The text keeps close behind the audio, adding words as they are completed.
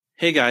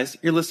Hey guys,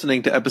 you're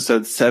listening to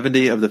episode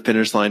 70 of the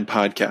Finish Line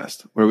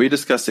podcast, where we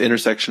discuss the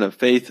intersection of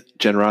faith,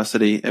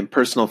 generosity, and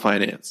personal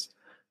finance.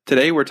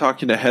 Today we're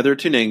talking to Heather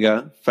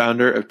Tuininga,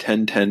 founder of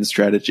 1010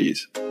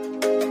 Strategies.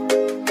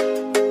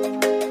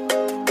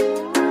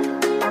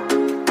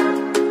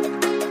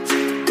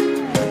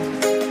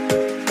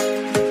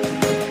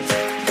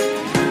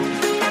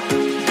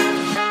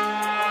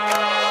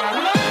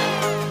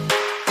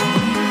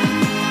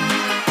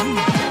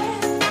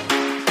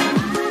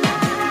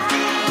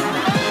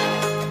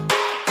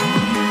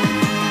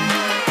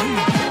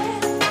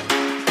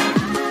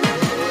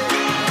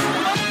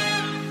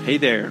 Hey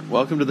there,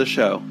 welcome to the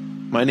show.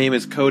 My name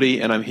is Cody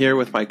and I'm here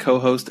with my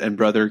co-host and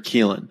brother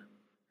Keelan.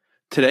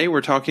 Today we're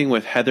talking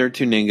with Heather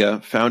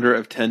Tuininga, founder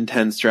of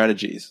 1010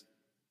 Strategies.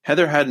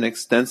 Heather had an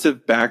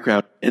extensive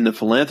background in the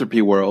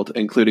philanthropy world,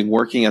 including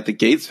working at the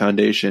Gates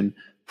Foundation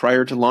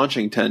prior to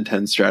launching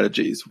 1010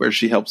 Strategies, where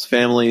she helps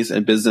families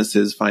and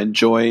businesses find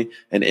joy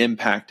and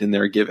impact in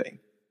their giving.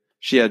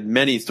 She had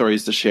many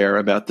stories to share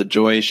about the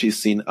joy she's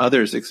seen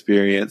others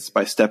experience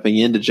by stepping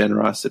into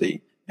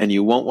generosity, and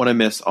you won't want to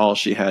miss all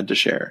she had to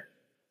share.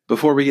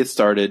 Before we get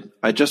started,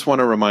 I just want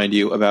to remind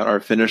you about our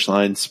Finish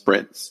Line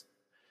sprints.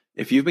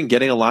 If you've been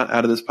getting a lot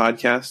out of this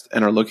podcast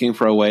and are looking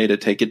for a way to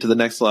take it to the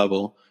next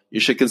level, you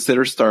should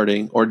consider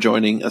starting or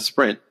joining a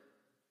sprint.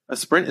 A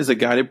sprint is a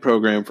guided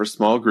program for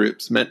small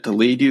groups meant to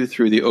lead you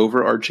through the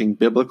overarching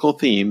biblical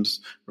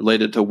themes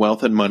related to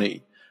wealth and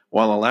money,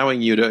 while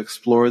allowing you to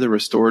explore the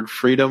restored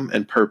freedom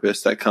and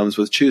purpose that comes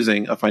with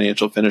choosing a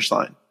financial finish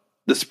line.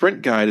 The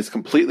Sprint Guide is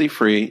completely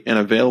free and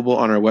available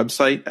on our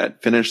website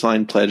at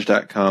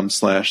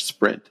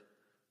finishlinepledge.com/sprint.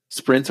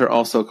 Sprints are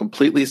also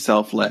completely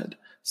self-led,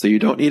 so you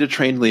don't need a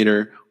trained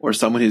leader or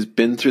someone who's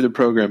been through the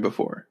program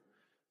before.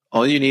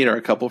 All you need are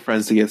a couple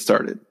friends to get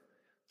started.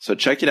 So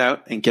check it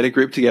out and get a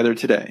group together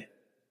today.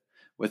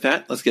 With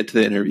that, let's get to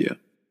the interview.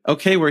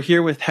 Okay, we're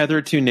here with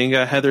Heather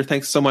Tuininga. Heather,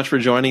 thanks so much for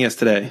joining us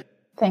today.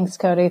 Thanks,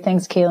 Cody.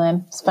 Thanks,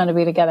 Keelan. It's fun to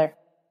be together.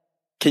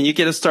 Can you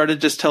get us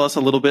started? Just tell us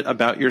a little bit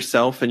about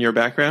yourself and your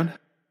background.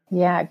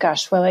 Yeah,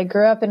 gosh. Well, I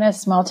grew up in a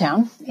small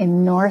town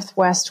in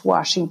Northwest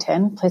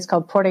Washington, a place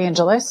called Port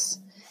Angeles.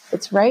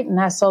 It's right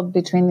nestled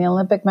between the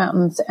Olympic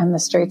Mountains and the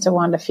Straits of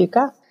Juan de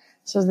Fuca.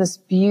 So it's this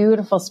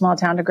beautiful small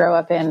town to grow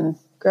up in.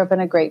 Grew up in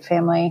a great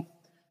family.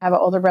 I have an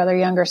older brother,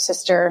 younger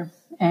sister,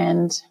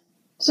 and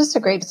it's just a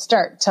great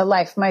start to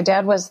life. My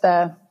dad was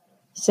the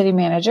city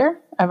manager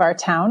of our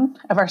town,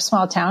 of our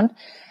small town.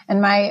 And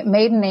my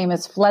maiden name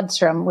is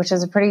Floodstrom, which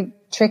is a pretty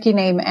tricky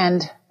name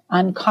and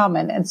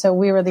uncommon. And so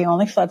we were the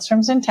only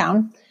Floodstroms in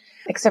town,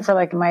 except for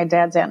like my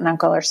dad's aunt and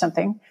uncle or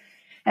something.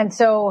 And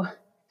so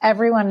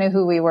everyone knew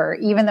who we were,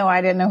 even though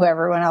I didn't know who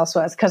everyone else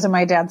was because of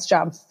my dad's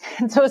job.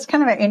 And so it's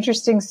kind of an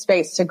interesting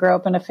space to grow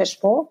up in a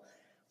fishbowl.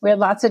 We had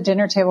lots of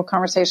dinner table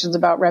conversations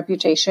about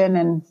reputation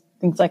and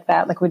things like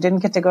that. Like we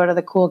didn't get to go to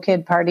the cool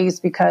kid parties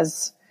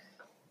because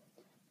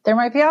there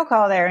might be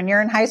alcohol there and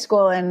you're in high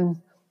school, and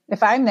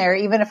if I'm there,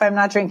 even if I'm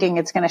not drinking,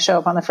 it's going to show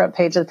up on the front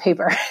page of the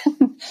paper.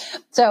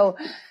 So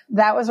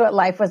that was what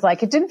life was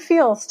like. It didn't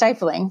feel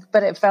stifling,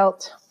 but it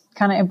felt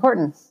kind of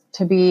important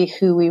to be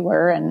who we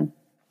were and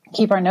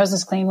keep our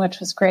noses clean, which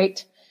was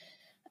great.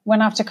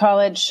 Went off to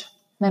college,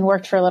 then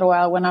worked for a little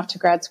while, went off to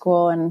grad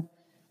school, and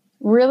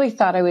really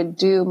thought I would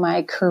do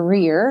my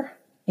career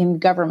in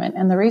government.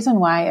 And the reason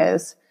why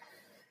is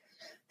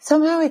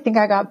somehow I think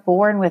I got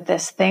born with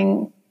this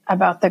thing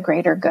about the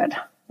greater good.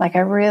 Like I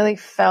really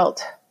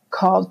felt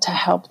called to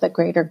help the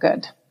greater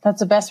good. That's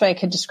the best way I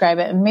could describe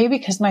it. And maybe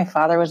because my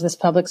father was this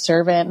public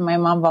servant and my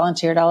mom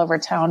volunteered all over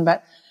town,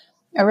 but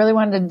I really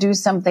wanted to do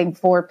something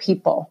for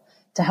people,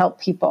 to help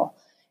people.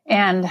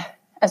 And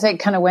as I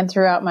kind of went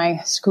throughout my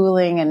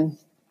schooling and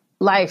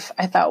life,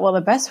 I thought, well, the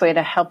best way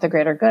to help the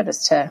greater good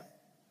is to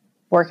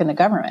work in the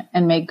government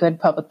and make good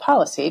public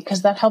policy,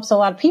 because that helps a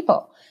lot of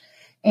people.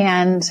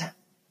 And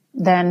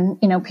then,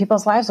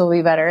 people's lives will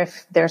be better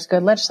if there's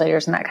good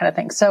legislators and that kind of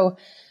thing. So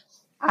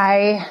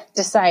I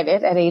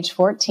decided at age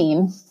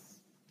 14,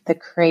 the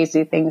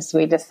crazy things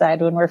we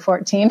decide when we're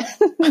 14,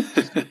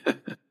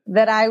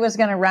 that I was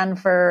going to run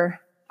for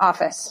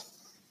office.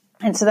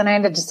 And so then I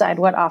had to decide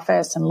what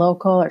office, and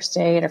local or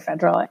state or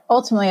federal.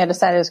 Ultimately, I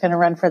decided I was going to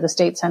run for the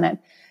state senate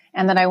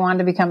and that I wanted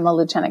to become the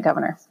lieutenant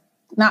governor.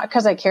 Not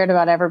because I cared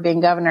about ever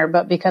being governor,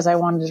 but because I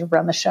wanted to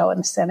run the show in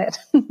the Senate.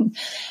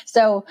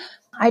 So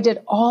I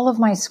did all of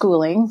my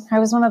schooling. I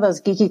was one of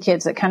those geeky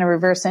kids that kind of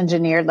reverse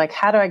engineered, like,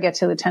 how do I get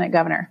to lieutenant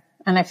governor?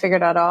 And I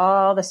figured out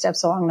all the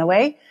steps along the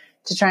way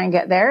to try and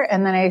get there.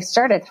 And then I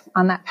started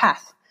on that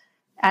path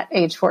at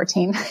age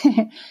 14.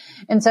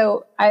 And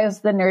so I was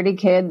the nerdy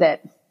kid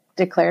that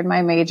declared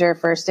my major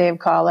first day of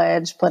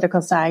college,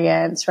 political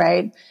science,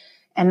 right?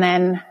 And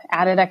then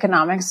added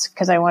economics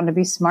because I wanted to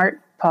be smart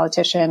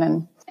politician.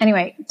 And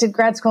anyway, did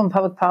grad school in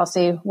public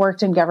policy,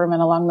 worked in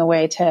government along the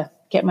way to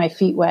get my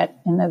feet wet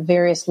in the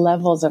various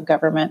levels of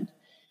government.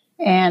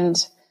 And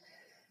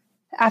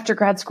after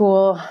grad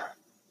school,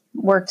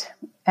 worked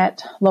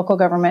at local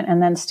government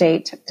and then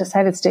state,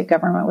 decided state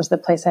government was the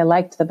place I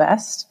liked the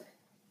best.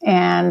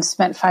 and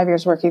spent 5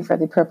 years working for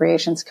the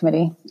Appropriations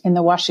Committee in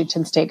the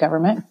Washington state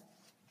government.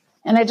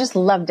 And I just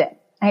loved it.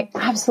 I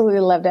absolutely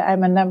loved it.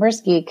 I'm a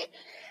numbers geek.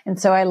 And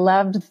so I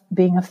loved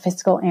being a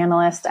fiscal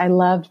analyst. I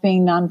loved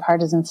being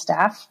nonpartisan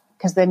staff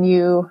because then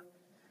you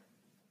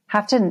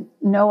have to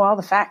know all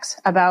the facts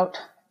about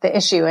the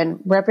issue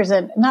and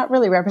not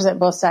really represent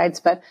both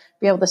sides, but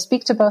be able to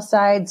speak to both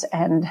sides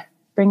and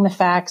bring the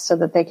facts so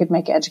that they could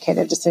make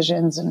educated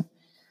decisions. And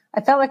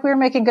I felt like we were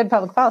making good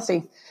public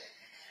policy.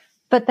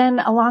 But then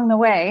along the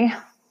way,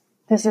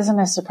 this isn't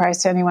a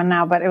surprise to anyone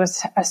now, but it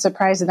was a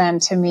surprise then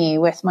to me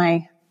with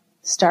my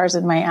stars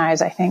in my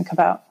eyes, I think,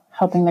 about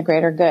helping the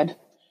greater good.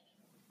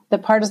 The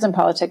partisan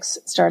politics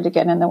started to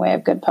get in the way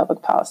of good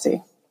public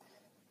policy.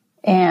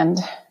 And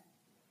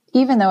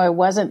even though I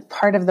wasn't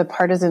part of the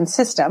partisan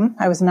system,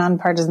 I was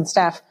nonpartisan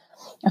staff,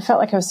 I felt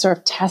like I was sort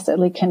of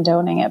tacitly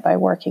condoning it by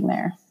working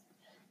there.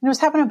 And it was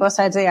happening on both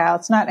sides of the aisle.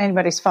 It's not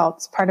anybody's fault.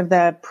 It's part of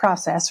the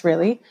process,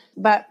 really.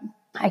 But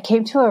I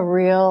came to a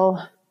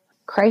real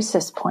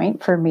crisis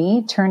point for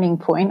me, turning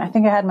point. I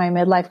think I had my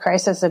midlife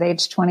crisis at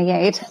age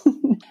 28.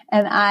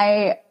 And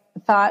I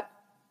thought,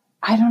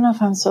 I don't know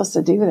if I'm supposed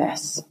to do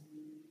this.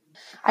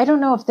 I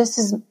don't know if this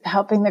is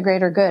helping the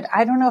greater good.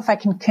 I don't know if I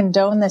can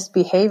condone this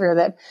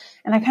behavior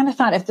and I kind of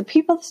thought if the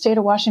people of the state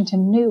of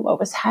Washington knew what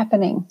was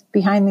happening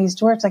behind these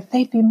doors, like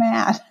they'd be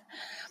mad.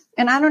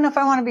 And I don't know if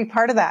I want to be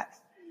part of that.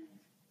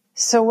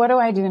 So what do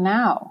I do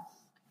now?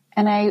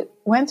 And I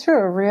went through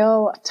a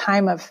real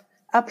time of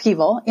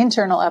upheaval,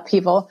 internal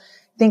upheaval,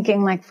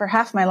 thinking like for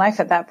half my life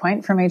at that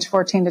point, from age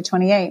 14 to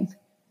 28,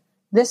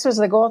 this was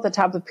the goal at the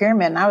top of the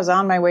pyramid and I was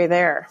on my way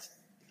there.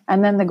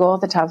 And then the goal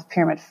at the top of the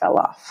pyramid fell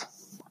off.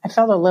 I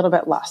felt a little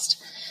bit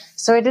lost.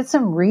 So I did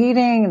some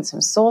reading and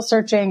some soul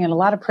searching and a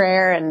lot of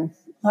prayer and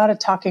a lot of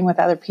talking with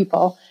other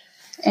people.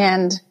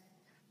 And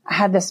I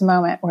had this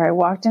moment where I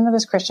walked into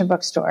this Christian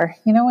bookstore.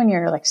 You know, when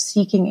you're like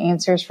seeking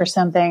answers for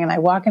something, and I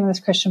walk into this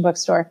Christian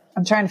bookstore,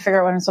 I'm trying to figure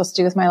out what I'm supposed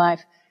to do with my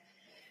life.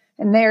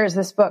 And there's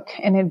this book,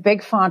 and in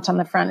big font on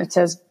the front, it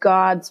says,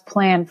 God's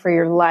Plan for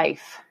Your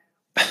Life.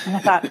 And I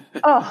thought,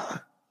 oh,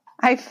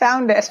 I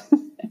found it.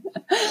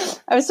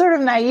 I was sort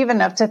of naive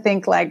enough to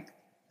think like,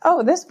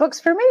 oh, this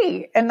book's for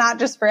me and not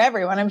just for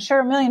everyone. I'm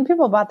sure a million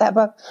people bought that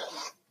book.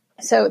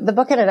 So the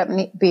book ended up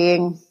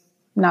being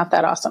not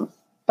that awesome,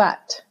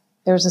 but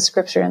there was a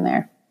scripture in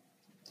there.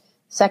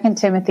 2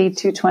 Timothy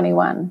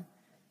 2:21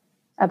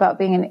 about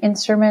being an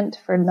instrument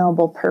for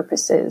noble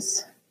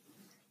purposes,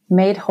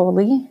 made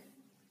holy,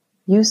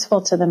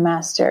 useful to the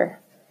master,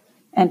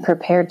 and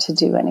prepared to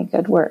do any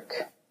good work.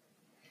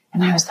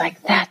 And I was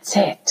like, that's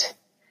it.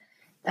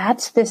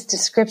 That's this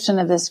description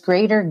of this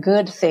greater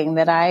good thing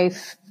that I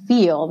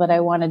feel that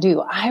I want to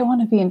do. I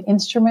want to be an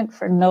instrument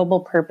for noble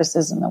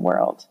purposes in the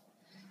world.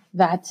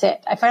 That's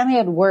it. I finally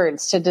had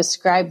words to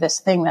describe this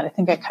thing that I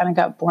think I kind of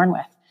got born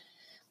with.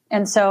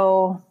 And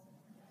so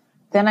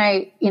then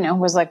I,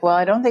 was like, well,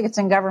 I don't think it's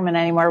in government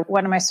anymore.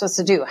 What am I supposed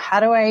to do? How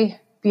do I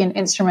be an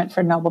instrument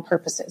for noble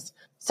purposes?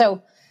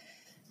 So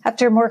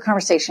after more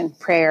conversation,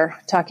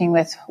 prayer, talking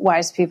with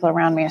wise people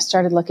around me, I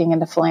started looking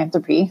into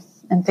philanthropy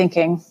and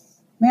thinking,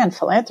 man,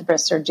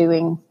 philanthropists are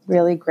doing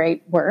really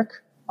great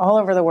work all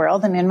over the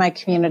world and in my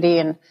community.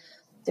 And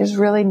there's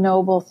really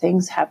noble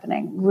things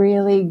happening,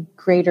 really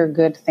greater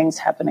good things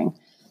happening.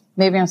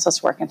 Maybe I'm supposed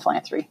to work in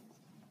philanthropy.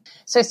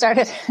 So I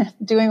started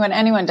doing what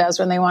anyone does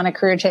when they want a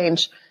career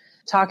change,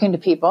 talking to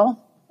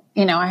people.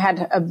 I had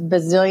a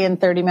bazillion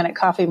 30-minute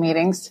coffee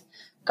meetings.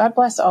 God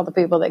bless all the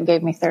people that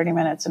gave me 30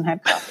 minutes and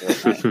had coffee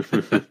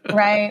with me,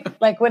 right?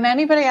 Like when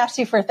anybody asks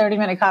you for a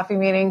 30-minute coffee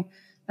meeting,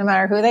 no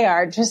matter who they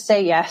are, just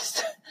say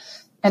yes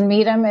and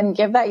meet them and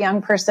give that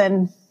young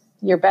person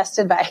your best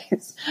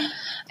advice.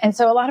 And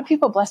so a lot of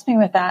people blessed me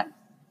with that.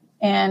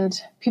 And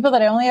people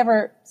that I only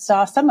ever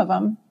saw, some of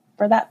them,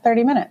 for that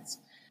 30 minutes.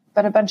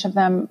 But a bunch of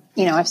them,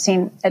 I've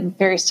seen at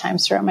various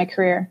times throughout my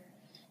career.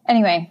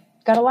 Anyway,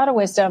 got a lot of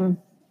wisdom.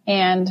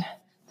 And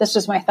this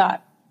was my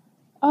thought.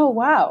 Oh,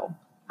 wow.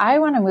 I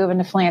want to move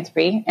into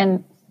philanthropy.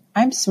 And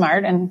I'm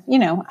smart. And,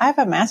 I have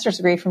a master's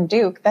degree from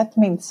Duke. That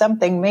means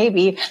something.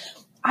 Maybe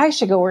I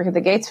should go work at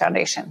the Gates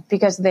Foundation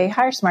because they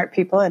hire smart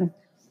people and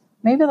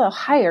maybe they'll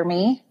hire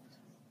me.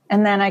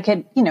 And then I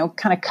could,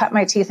 kind of cut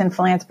my teeth in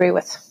philanthropy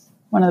with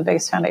one of the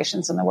biggest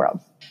foundations in the world.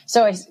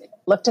 So I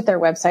looked at their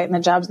website and the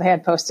jobs they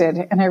had posted,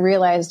 and I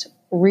realized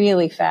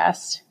really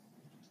fast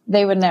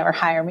they would never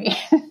hire me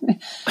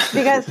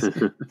because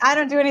I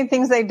don't do any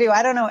things they do.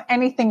 I don't know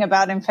anything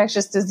about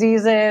infectious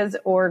diseases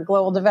or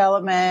global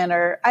development,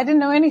 or I didn't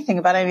know anything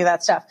about any of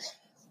that stuff.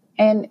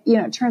 And,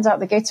 it turns out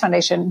the Gates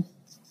Foundation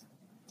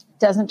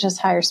doesn't just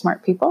hire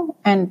smart people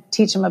and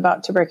teach them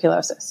about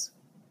tuberculosis.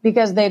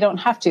 Because they don't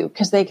have to,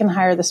 because they can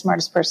hire the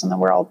smartest person in the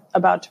world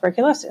about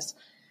tuberculosis,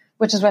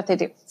 which is what they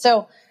do.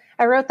 So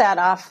I wrote that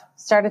off,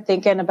 started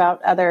thinking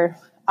about other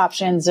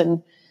options,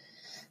 and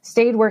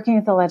stayed working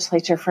at the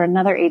legislature for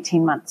another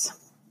 18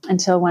 months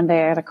until one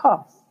day I had a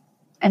call.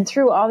 And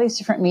through all these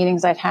different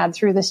meetings I'd had,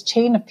 through this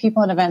chain of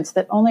people and events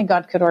that only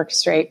God could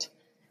orchestrate,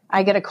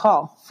 I get a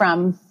call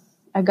from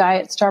a guy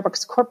at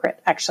Starbucks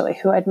corporate, actually,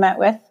 who I'd met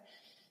with.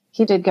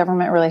 he did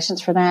government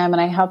relations for them,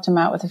 and I helped him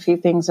out with a few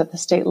things at the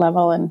state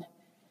level. And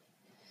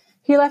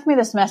he left me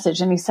this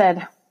message, and he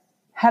said,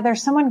 Heather,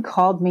 someone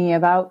called me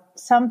about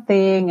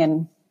something,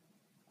 and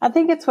I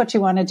think it's what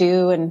you want to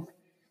do, and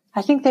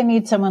I think they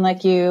need someone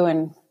like you.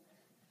 And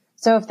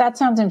so if that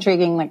sounds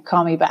intriguing, like,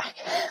 call me back.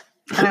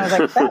 And I was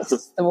like,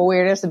 that's the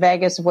weirdest,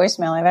 vaguest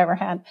voicemail I've ever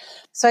had.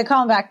 So I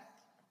called him back.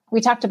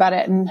 We talked about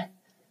it, and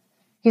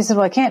he said,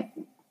 well, I can't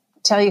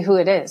tell you who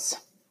it is.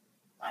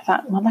 I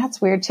thought, well,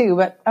 that's weird too,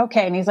 but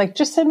okay. And he's like,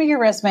 just send me your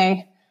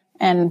resume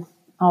and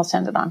I'll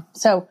send it on.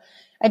 So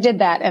I did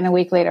that. And a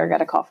week later, I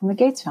got a call from the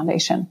Gates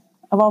Foundation,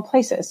 of all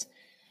places.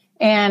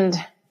 And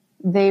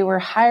they were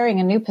hiring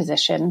a new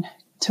position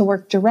to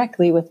work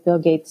directly with Bill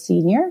Gates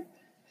Sr.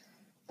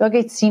 Bill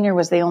Gates Sr.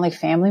 was the only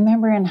family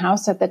member in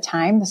house at the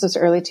time. This was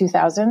early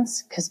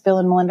 2000s because Bill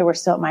and Melinda were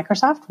still at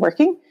Microsoft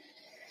working.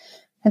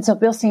 And so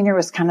Bill Sr.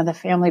 was kind of the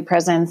family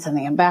presence and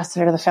the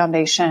ambassador to the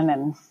foundation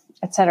and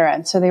et cetera.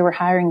 And so they were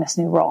hiring this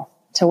new role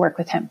to work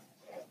with him.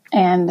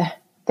 And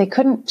they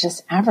couldn't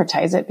just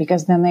advertise it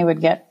because then they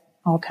would get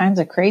all kinds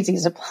of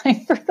crazies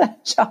applying for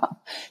that job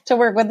to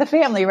work with the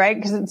family, right?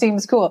 Because it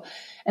seems cool.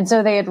 And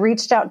so they had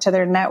reached out to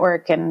their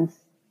network, and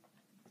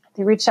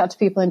they reached out to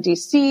people in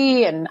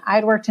DC, and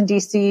I'd worked in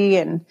DC,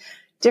 and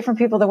different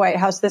people at the White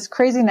House, this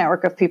crazy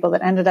network of people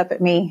that ended up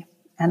at me.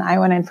 And I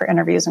went in for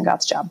interviews and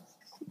got the job.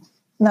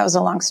 And that was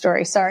a long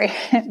story, sorry,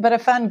 but a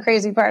fun,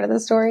 crazy part of the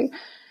story.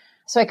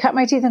 So I cut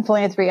my teeth in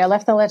philanthropy. I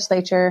left the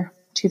legislature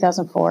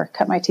 2004,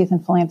 cut my teeth in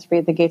philanthropy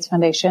at the Gates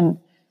Foundation,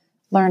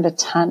 learned a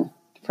ton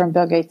from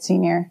Bill Gates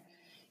Sr.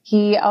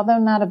 He, although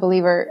not a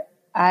believer,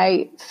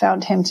 I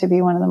found him to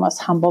be one of the most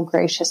humble,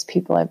 gracious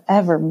people I've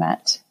ever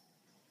met.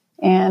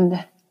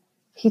 And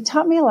he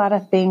taught me a lot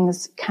of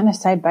things kind of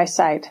side by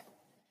side.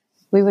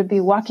 We would be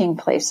walking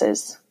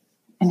places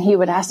and he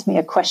would ask me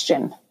a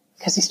question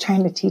because he's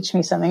trying to teach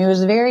me something.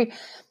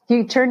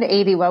 He turned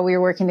 80 while we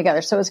were working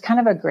together. So it was kind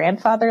of a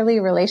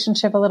grandfatherly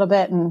relationship a little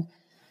bit, and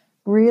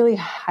really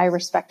high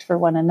respect for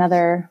one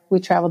another. We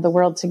traveled the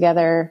world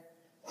together.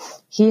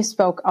 He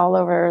spoke all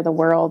over the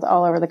world,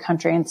 all over the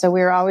country. And so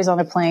we were always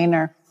on a plane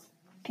or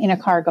in a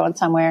car going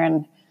somewhere.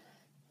 And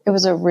it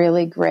was a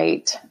really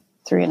great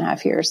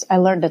 3.5 years. I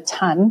learned a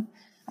ton.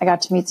 I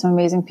got to meet some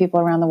amazing people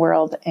around the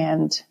world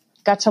and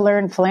got to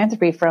learn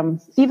philanthropy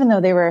from, even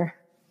though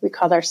we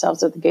called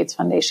ourselves at the Gates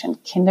Foundation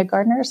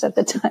kindergartners at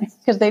the time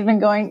because they'd been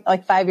going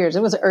like 5 years.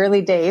 It was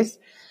early days.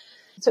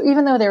 So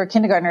even though they were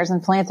kindergartners in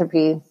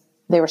philanthropy,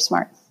 they were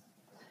smart.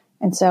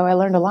 And so I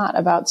learned a lot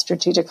about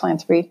strategic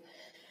philanthropy.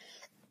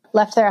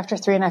 Left there after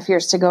 3.5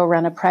 years to go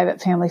run a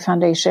private family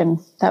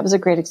foundation. That was a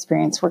great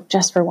experience. Worked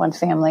just for one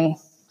family.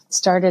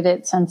 Started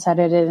it,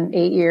 sunsetted it in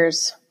 8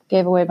 years.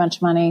 Gave away a bunch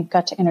of money.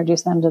 Got to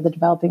introduce them to the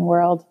developing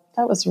world.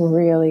 That was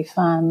really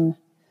fun.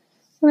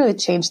 Really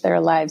changed their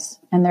lives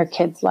and their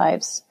kids'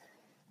 lives.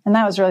 And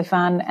that was really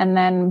fun. And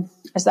then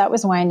as that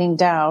was winding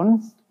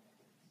down,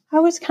 I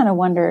always kind of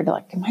wondered,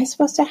 like, am I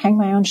supposed to hang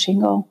my own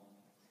shingle?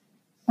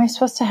 Am I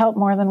supposed to help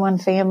more than one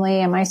family?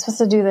 Am I supposed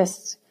to do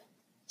this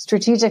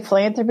strategic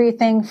philanthropy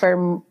thing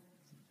for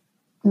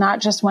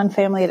not just one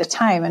family at a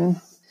time? And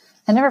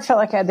I never felt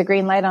like I had the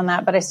green light on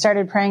that, but I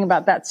started praying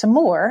about that some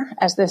more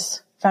as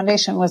this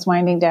foundation was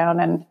winding down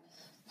and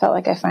felt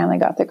like I finally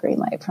got the green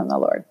light from the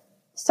Lord.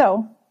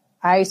 So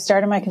I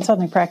started my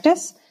consulting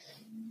practice,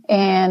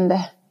 and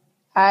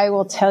I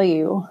will tell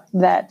you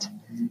that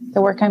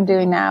the work I'm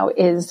doing now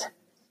is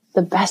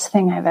the best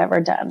thing I've ever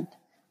done.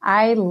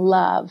 I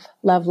love,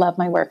 love, love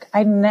my work.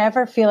 I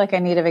never feel like I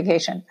need a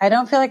vacation. I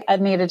don't feel like I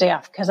need a day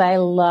off because I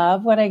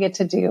love what I get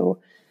to do.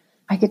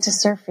 I get to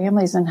serve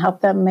families and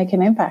help them make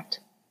an impact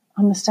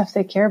on the stuff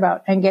they care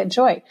about and get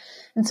joy.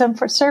 And so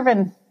I'm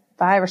serving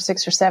 5 or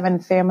 6 or 7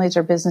 families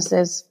or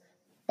businesses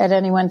at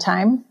any one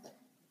time.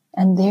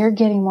 And they're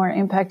getting more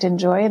impact and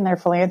joy in their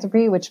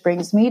philanthropy, which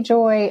brings me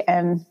joy.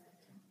 And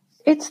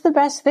it's the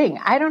best thing.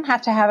 I don't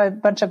have to have a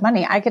bunch of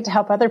money. I get to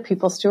help other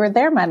people steward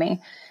their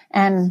money.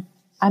 And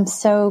I'm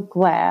so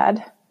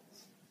glad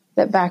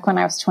that back when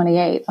I was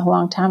 28, a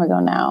long time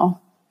ago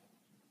now,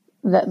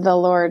 that the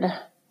Lord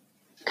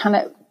kind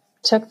of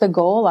took the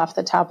goal off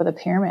the top of the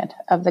pyramid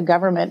of the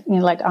government,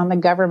 like on the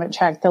government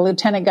track, the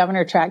lieutenant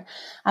governor track.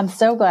 I'm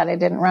so glad I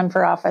didn't run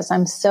for office.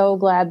 I'm so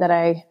glad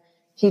that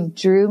he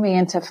drew me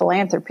into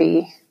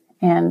philanthropy,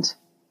 and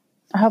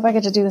I hope I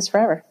get to do this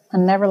forever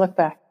and never look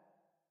back.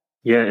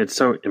 Yeah, it's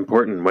so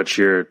important what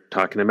you're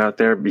talking about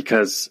there,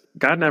 because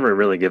God never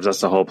really gives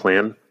us a whole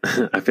plan.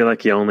 I feel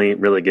like he only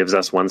really gives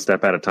us one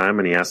step at a time,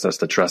 and he asks us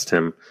to trust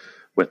him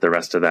with the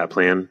rest of that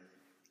plan.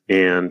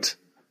 And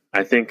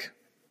I think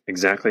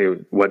exactly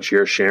what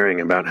you're sharing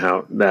about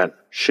how that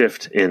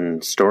shift in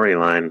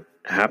storyline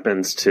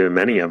happens to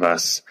many of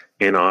us,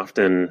 and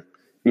often,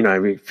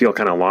 I feel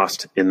kind of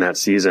lost in that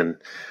season.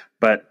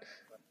 But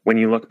when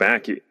you look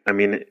back,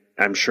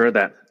 I'm sure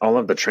that all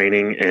of the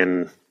training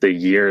and the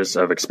years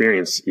of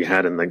experience you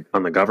had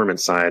on the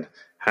government side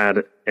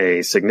had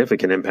a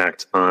significant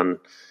impact on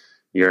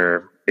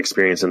your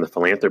experience in the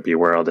philanthropy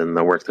world and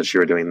the work that you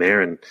were doing there.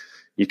 And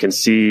you can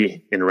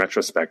see in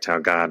retrospect how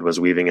God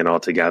was weaving it all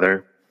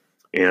together.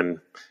 And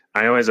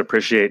I always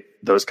appreciate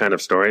those kind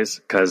of stories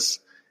because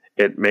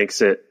it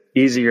makes it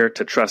easier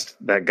to trust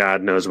that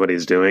God knows what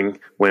he's doing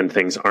when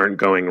things aren't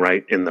going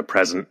right in the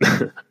present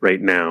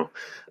right now.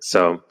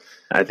 So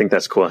I think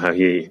that's cool how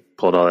he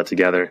pulled all that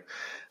together.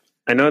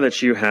 I know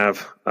that you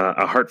have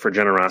a heart for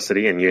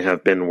generosity and you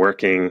have been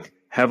working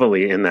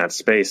heavily in that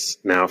space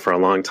now for a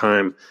long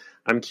time.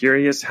 I'm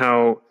curious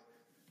how,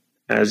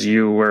 as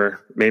you were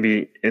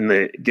maybe in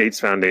the Gates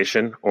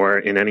Foundation or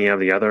in any of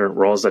the other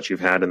roles that you've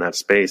had in that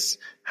space,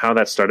 how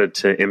that started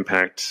to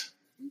impact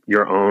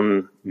your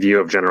own view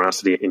of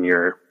generosity in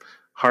your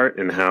heart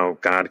and how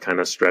God kind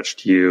of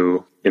stretched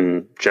you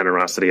in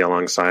generosity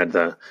alongside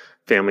the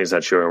families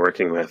that you were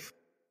working with.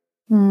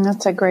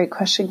 That's a great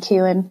question,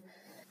 Keelan.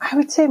 I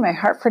would say my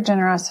heart for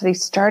generosity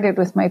started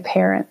with my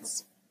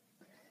parents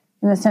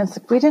in the sense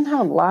that we didn't have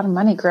a lot of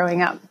money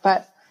growing up,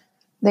 but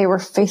they were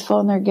faithful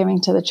in their giving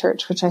to the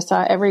church, which I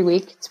saw every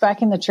week. It's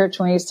back in the church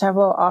when we used to have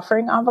little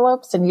offering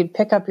envelopes and you'd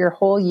pick up your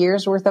whole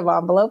year's worth of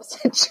envelopes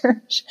at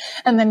church.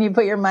 And then you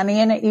put your money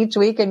in it each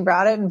week and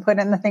brought it and put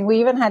in the thing.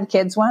 We even had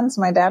kids ones.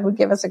 My dad would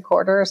give us a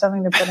quarter or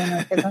something to put in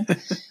our kids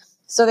ones.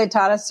 So they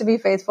taught us to be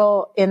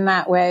faithful in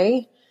that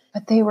way,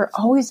 but they were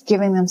always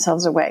giving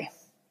themselves away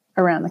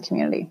around the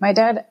community. My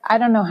dad, I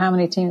don't know how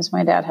many teams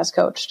my dad has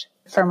coached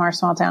from our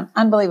small town.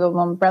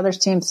 Unbelievable. Brothers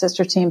teams,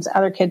 sister teams,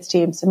 other kids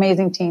teams,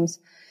 amazing teams.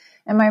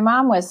 And my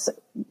mom was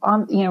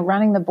on,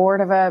 running the board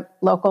of a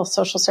local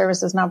social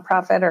services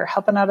nonprofit or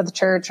helping out of the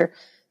church, or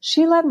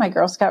she led my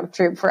Girl Scout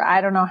troop for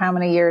I don't know how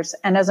many years.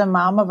 And as a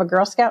mom of a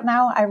Girl Scout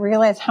now, I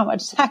realize how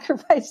much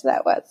sacrifice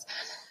that was.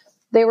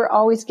 They were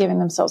always giving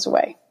themselves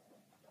away.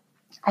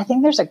 I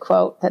think there's a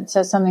quote that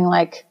says something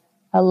like,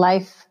 a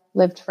life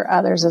lived for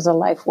others is a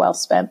life well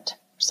spent,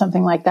 or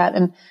something like that.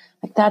 And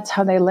that's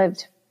how they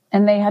lived.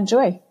 And they had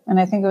joy. And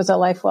I think it was a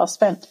life well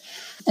spent.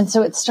 And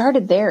so it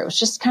started there. It was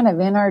just kind of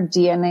in our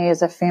DNA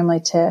as a family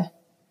to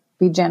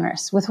be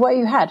generous with what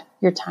you had,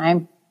 your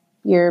time,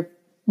 your,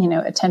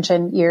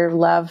 attention, your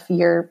love,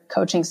 your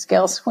coaching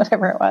skills,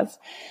 whatever it was.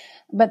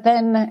 But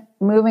then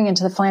moving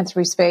into the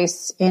philanthropy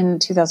space in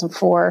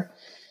 2004,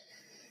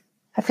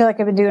 I feel like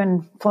I've been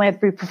doing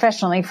philanthropy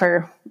professionally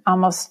for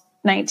almost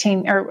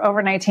 19 or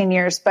over 19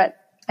 years.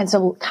 And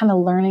so kind of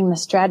learning the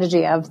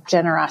strategy of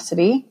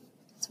generosity.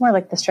 It's more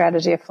like the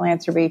strategy of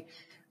philanthropy,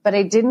 but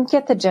I didn't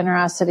get the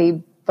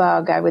generosity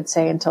bug, I would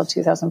say, until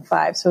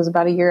 2005. So it was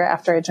about a year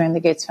after I joined the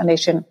Gates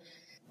Foundation.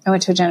 I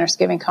went to a generous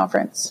giving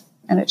conference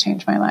and it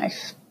changed my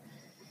life.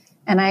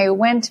 And I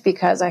went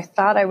because I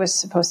thought I was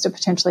supposed to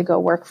potentially go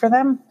work for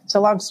them. It's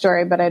a long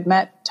story, but I'd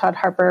met Todd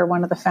Harper,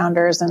 one of the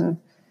founders, and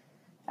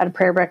at a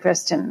prayer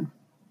breakfast, and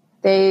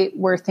they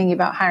were thinking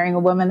about hiring a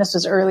woman. This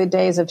was early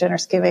days of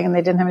generous giving and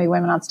they didn't have any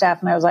women on staff.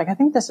 And I was like, I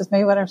think this is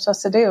maybe what I'm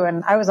supposed to do.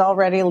 And I was all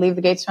ready to leave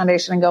the Gates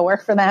Foundation and go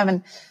work for them.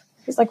 And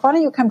he's like, why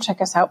don't you come check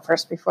us out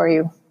first before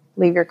you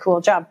leave your cool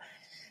job?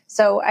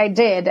 So I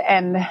did,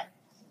 and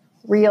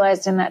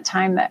realized in that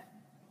time that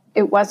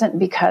it wasn't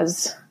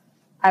because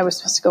I was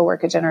supposed to go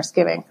work at generous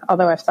giving,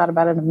 although I've thought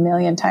about it a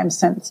million times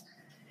since.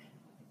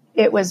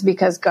 It was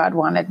because God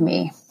wanted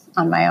me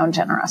on my own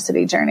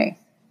generosity journey.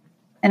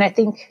 And I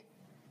think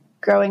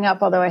growing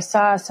up, although I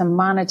saw some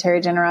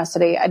monetary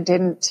generosity, I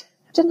didn't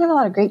have a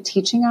lot of great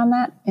teaching on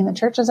that in the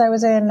churches I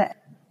was in,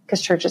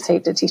 because churches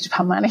hate to teach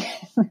about money.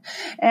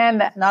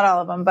 And not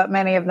all of them, but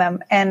many of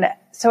them. And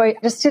so I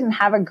just didn't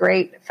have a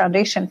great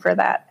foundation for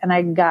that. And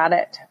I got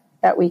it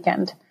that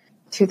weekend.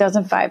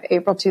 2005,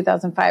 April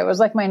 2005. It was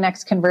like my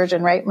next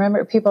conversion, right?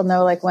 Remember, people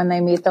know like when they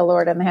meet the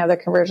Lord and they have their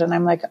conversion.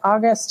 I'm like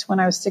August when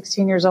I was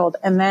 16 years old.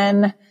 And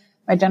then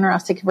my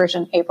generosity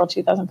conversion, April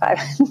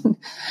 2005.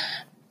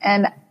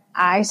 And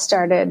I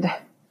started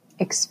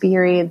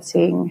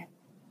experiencing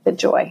the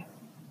joy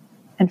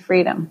and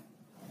freedom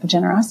of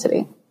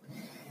generosity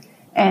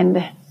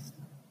and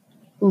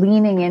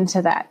leaning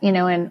into that,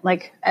 and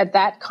like at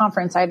that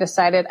conference, I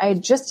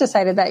just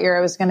decided that year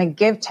I was going to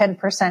give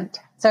 10%.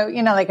 So,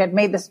 like I'd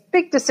made this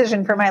big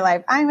decision for my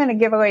life. I'm going to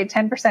give away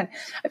 10%.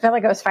 I felt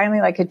like I was finally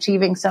like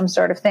achieving some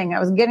sort of thing. I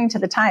was getting to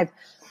the tithe.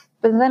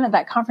 But then at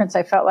that conference,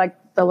 I felt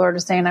like the Lord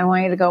was saying, I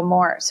want you to go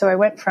more. So I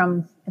went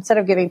from, instead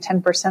of giving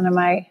 10% of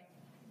my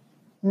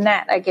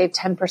net, I gave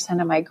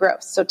 10% of my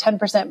gross. So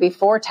 10%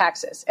 before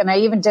taxes. And I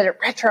even did it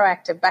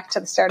retroactive back to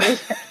the start of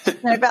the year.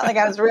 And I felt like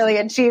I was really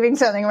achieving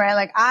something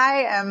where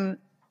I am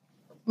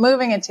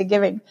moving into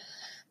giving.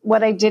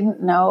 What I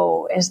didn't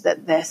know is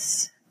that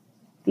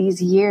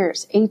these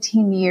years,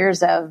 18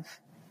 years of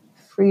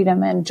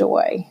freedom and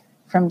joy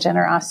from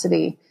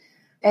generosity,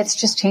 it's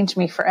just changed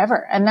me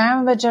forever. And now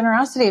I'm a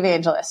generosity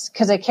evangelist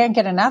because I can't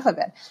get enough of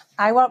it.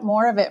 I want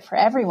more of it for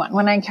everyone.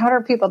 When I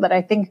encounter people that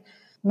I think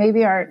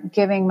maybe aren't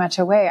giving much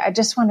away, I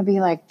just want to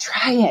be like,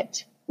 try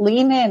it,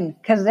 lean in,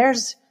 because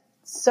there's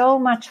so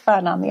much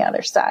fun on the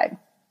other side.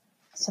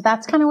 So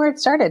that's kind of where it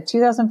started.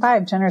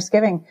 2005, generous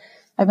giving.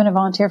 I've been a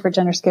volunteer for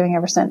generous giving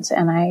ever since.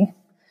 And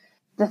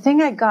the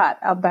thing I got,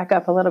 I'll back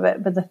up a little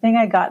bit, but the thing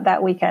I got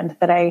that weekend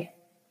that I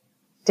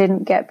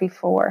didn't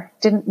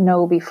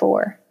know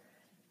before,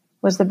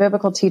 was the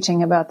biblical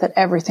teaching about that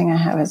everything I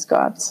have is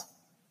God's.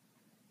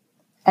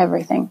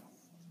 everything.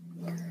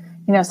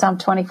 Psalm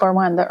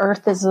 24:1, the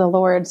earth is the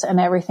Lord's and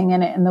everything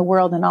in it, and the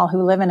world and all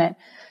who live in it.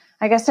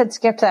 I guess I'd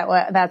skipped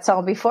that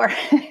psalm before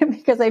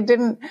because I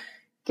didn't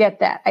get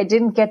that. I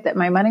didn't get that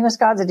my money was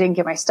God's. I didn't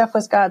get my stuff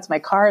was God's. My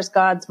car is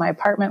God's. My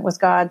apartment was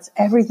God's.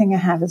 Everything I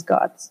have is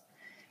God's.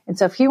 And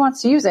so if he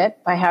wants to use it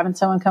by having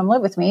someone come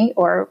live with me,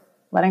 or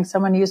letting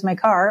someone use my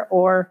car,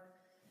 or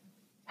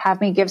have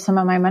me give some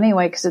of my money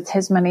away because it's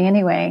his money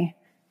anyway,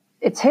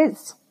 it's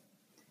his.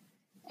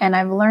 And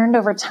I've learned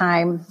over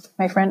time,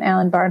 my friend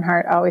Alan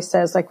Barnhart always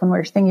says, like, when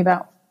we're thinking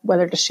about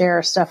whether to share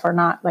our stuff or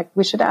not, like,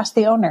 we should ask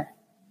the owner,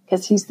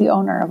 because he's the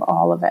owner of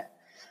all of it.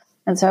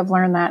 And so I've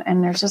learned that,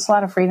 and there's just a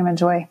lot of freedom and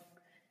joy.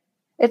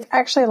 It's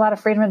actually a lot of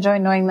freedom and joy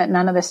knowing that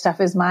none of this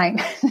stuff is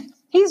mine.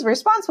 He's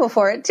responsible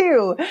for it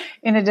too,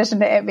 in addition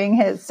to it being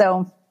his.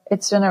 So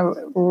it's been a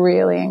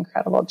really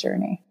incredible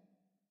journey.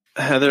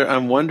 Heather,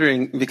 I'm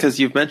wondering, because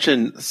you've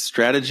mentioned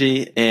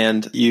strategy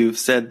and you've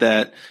said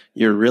that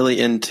you're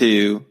really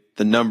into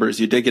the numbers.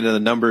 You dig into the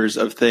numbers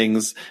of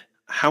things.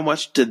 How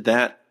much did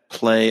that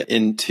play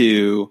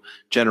into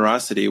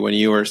generosity when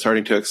you were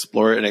starting to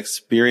explore it and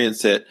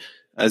experience it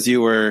as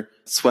you were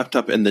swept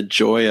up in the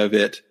joy of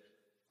it?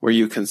 Were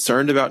you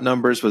concerned about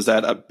numbers? Was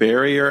that a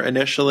barrier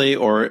initially,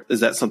 or is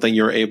that something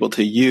you were able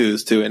to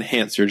use to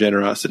enhance your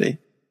generosity?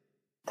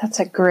 That's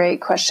a great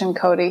question,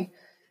 Cody.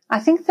 I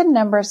think the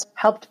numbers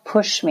helped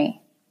push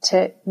me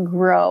to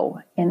grow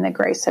in the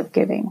grace of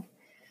giving.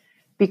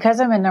 Because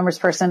I'm a numbers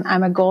person,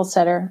 I'm a goal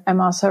setter. I'm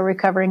also a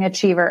recovering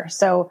achiever.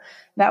 So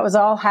that was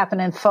all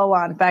happening full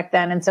on back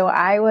then. And so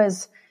I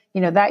was,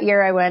 that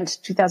year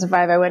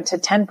 2005, I went to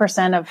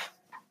 10% of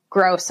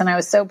gross, and I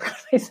was so proud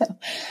of myself.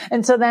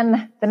 And so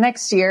then the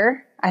next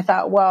year I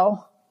thought,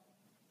 well,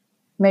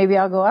 maybe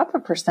I'll go up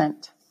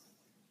 1%.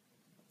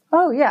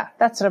 Oh yeah,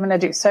 that's what I'm going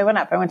to do. So I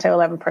went to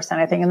 11%,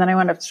 I think. And then I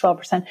went up to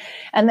 12%.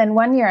 And then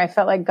one year I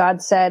felt like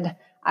God said,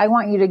 I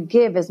want you to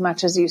give as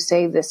much as you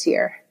save this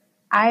year.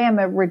 I am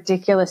a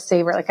ridiculous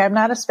saver. Like, I'm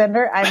not a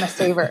spender, I'm a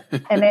saver.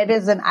 And it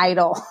is an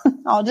idol.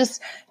 I'll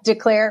just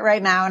declare it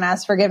right now and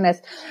ask forgiveness.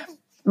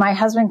 My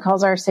husband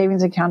calls our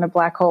savings account a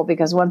black hole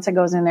because once it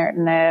goes in there, it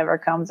never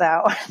comes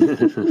out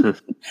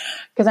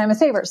because I'm a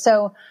saver.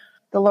 So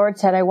the Lord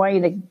said, I want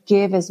you to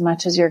give as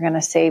much as you're going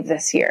to save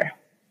this year.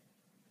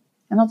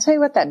 And I'll tell you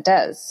what that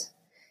does.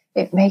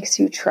 It makes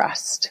you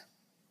trust,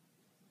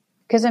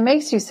 because it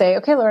makes you say,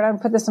 okay, Lord, I'm going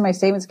to put this in my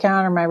savings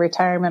account or my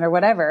retirement or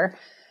whatever,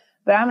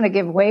 but I'm going to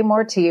give way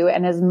more to you.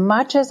 And as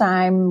much as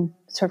I'm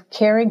sort of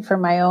caring for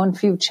my own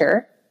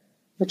future,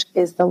 which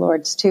is the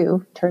Lord's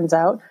too, turns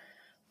out,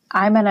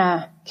 I'm going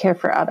to care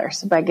for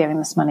others by giving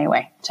this money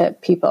away to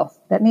people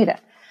that need it.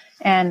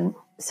 And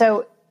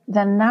so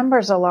the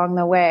numbers along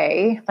the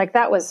way, like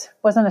that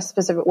wasn't a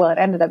specific, well, it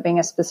ended up being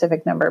a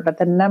specific number, but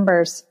the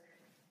numbers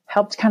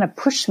helped kind of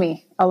push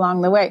me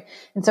along the way.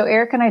 And so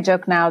Eric and I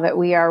joke now that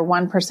we are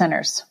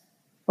 1%ers.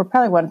 We're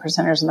probably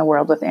 1%ers in the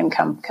world with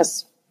income,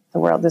 because the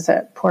world is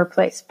a poor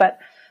place, but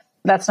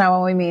that's not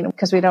what we mean,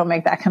 because we don't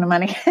make that kind of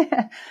money.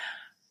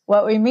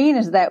 What we mean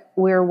is that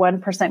we're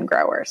 1%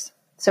 growers.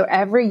 So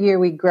every year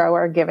we grow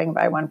our giving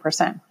by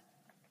 1%,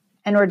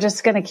 and we're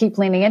just going to keep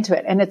leaning into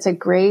it. And it's a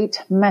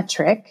great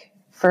metric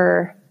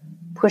for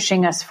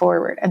pushing us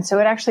forward. And so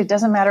it actually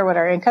doesn't matter what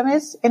our income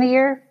is in a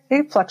year.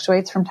 It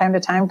fluctuates from time to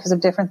time because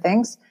of different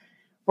things.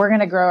 We're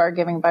going to grow our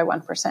giving by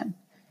 1%.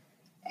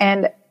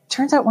 And it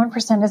turns out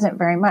 1% isn't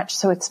very much.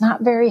 So it's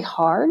not very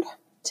hard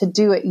to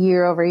do it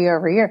year over year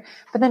over year.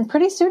 But then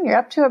pretty soon you're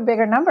up to a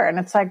bigger number, and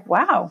it's like,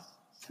 wow,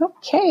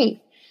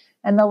 okay.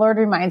 And the Lord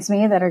reminds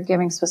me that our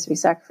giving is supposed to be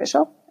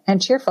sacrificial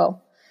and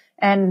cheerful.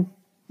 And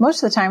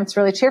most of the time it's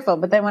really cheerful.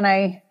 But then when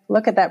I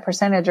look at that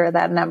percentage or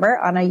that number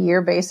on a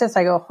year basis,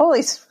 I go,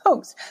 holy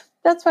smokes,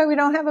 that's why we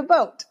don't have a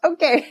boat.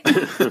 Okay.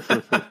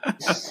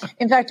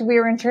 In fact, we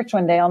were in church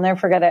one day. I'll never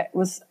forget it. It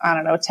was,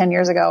 10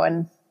 years ago.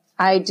 And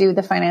I do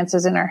the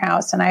finances in our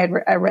house, and I had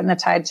written the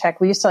tithe check.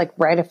 We used to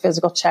write a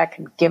physical check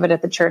and give it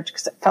at the church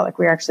because it felt like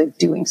we were actually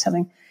doing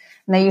something.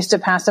 And they used to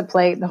pass a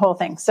plate, the whole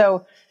thing.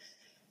 So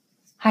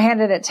I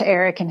handed it to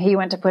Eric, and he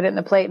went to put it in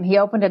the plate, and he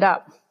opened it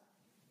up.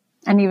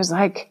 And he was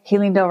like, he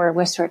leaned over and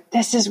whispered,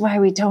 "This is why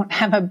we don't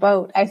have a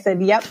boat." I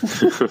said, "Yep,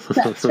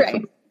 that's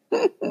right."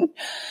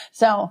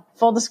 So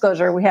full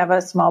disclosure, we have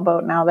a small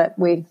boat now that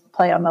we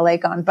play on the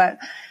lake on. But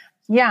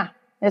yeah,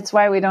 it's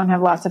why we don't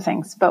have lots of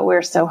things, but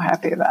we're so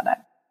happy about it.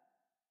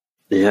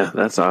 Yeah,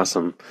 that's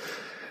awesome.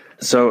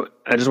 So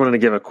I just wanted to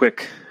give a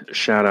quick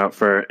shout out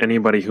for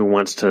anybody who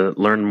wants to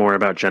learn more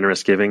about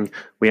generous giving.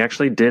 We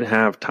actually did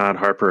have Todd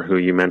Harper, who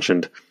you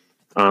mentioned,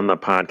 on the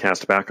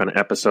podcast back on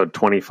episode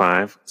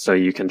 25. So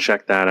you can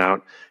check that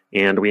out.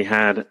 And we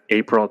had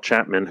April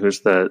Chapman, who's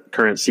the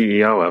current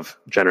CEO of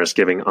Generous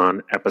Giving,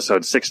 on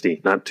episode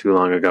 60, not too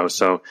long ago.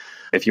 So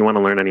if you want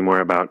to learn any more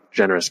about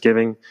generous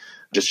giving,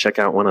 just check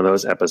out one of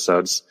those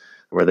episodes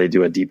where they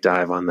do a deep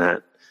dive on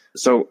that.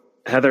 So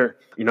Heather,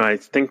 I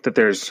think that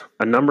there's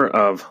a number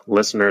of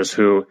listeners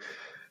who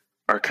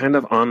are kind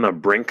of on the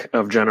brink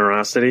of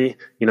generosity.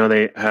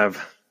 They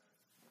have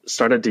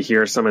started to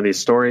hear some of these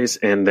stories,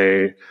 and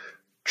they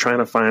trying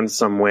to find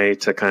some way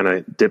to kind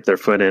of dip their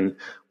foot in.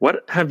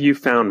 What have you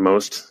found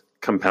most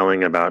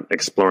compelling about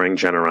exploring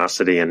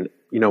generosity? And,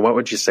 what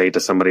would you say to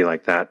somebody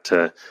like that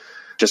to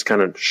just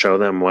kind of show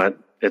them what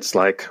it's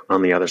like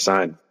on the other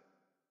side?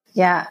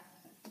 Yeah,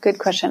 good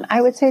question.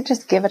 I would say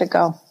just give it a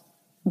go.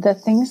 The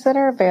things that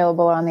are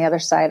available on the other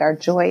side are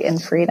joy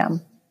and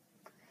freedom.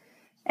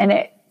 And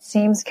it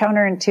seems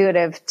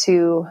counterintuitive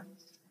to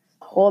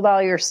hold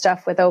all your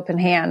stuff with open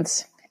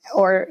hands,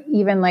 or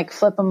even like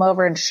flip them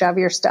over and shove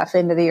your stuff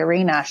into the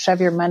arena, shove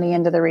your money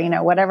into the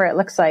arena, whatever it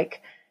looks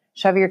like,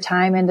 shove your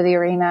time into the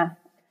arena.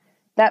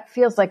 That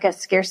feels like a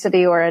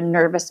scarcity or a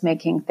nervous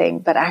making thing,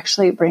 but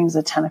actually it brings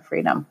a ton of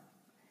freedom.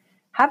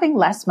 Having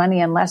less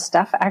money and less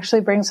stuff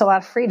actually brings a lot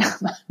of freedom.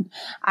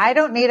 I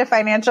don't need a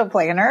financial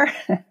planner.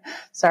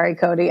 Sorry,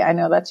 Cody. I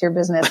know that's your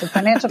business. The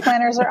financial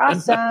planners are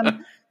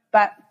awesome,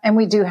 and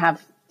we do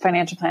have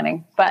financial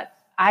planning, but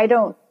I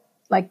don't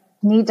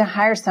need to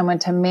hire someone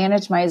to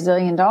manage my $1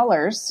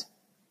 zillion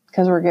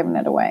because we're giving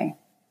it away.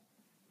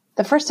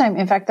 The first time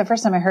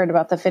I heard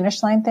about the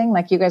finish line thing,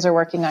 like you guys are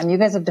working on, you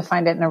guys have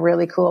defined it in a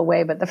really cool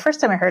way. But the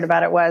first time I heard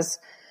about it was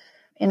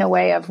in a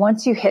way of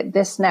once you hit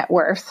this net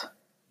worth,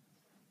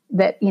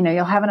 that,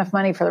 you'll have enough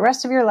money for the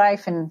rest of your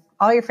life and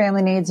all your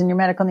family needs and your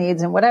medical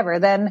needs and whatever,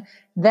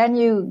 then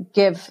you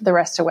give the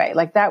rest away.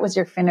 Like that was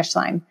your finish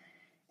line.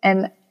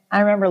 And I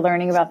remember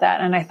learning about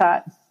that. And I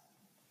thought,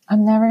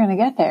 I'm never going to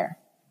get there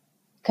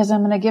because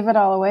I'm going to give it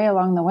all away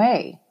along the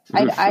way.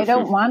 I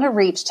don't want to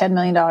reach $10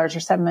 million or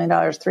 $7 million,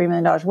 $3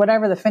 million,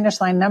 whatever the finish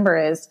line number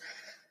is,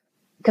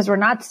 because we're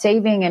not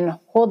saving and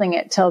holding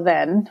it till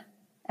then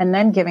and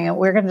then giving it.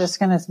 We're just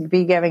going to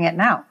be giving it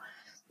now.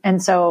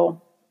 And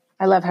so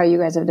I love how you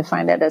guys have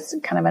defined it as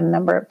kind of a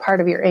number,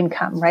 part of your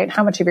income, right?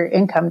 How much of your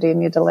income do you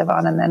need to live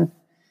on? And then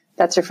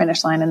that's your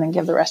finish line, and then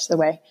give the rest of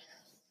the way.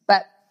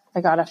 But I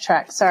got off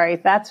track. Sorry.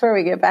 That's where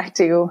we get back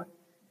to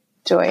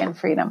joy and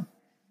freedom.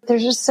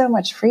 There's just so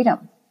much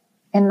freedom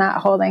in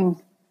not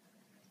holding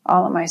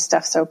all of my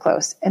stuff so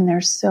close. And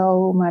there's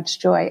so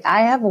much joy.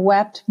 I have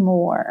wept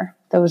more,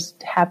 those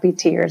happy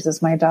tears,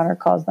 as my daughter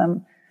calls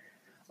them,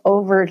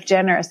 over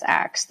generous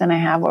acts than I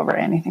have over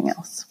anything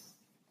else.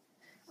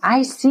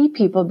 I see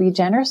people be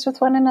generous with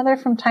one another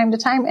from time to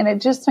time, and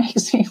it just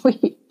makes me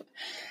weep.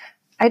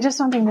 I just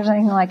don't think there's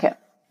anything like it.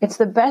 It's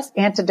the best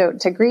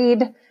antidote to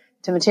greed,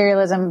 to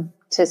materialism,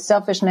 to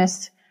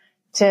selfishness,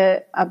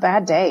 to a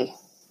bad day.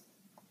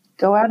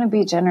 Go out and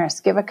be generous.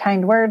 Give a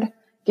kind word.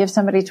 Give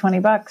somebody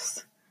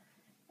 $20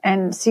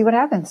 and see what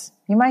happens.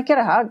 You might get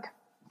a hug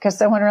because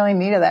someone really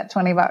needed that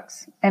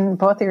 $20, and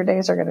both of your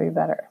days are going to be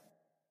better.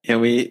 Yeah,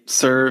 we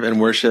serve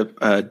and worship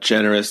a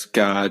generous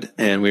God,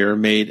 and we are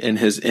made in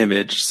his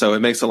image. So it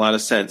makes a lot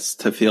of sense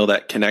to feel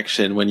that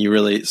connection when you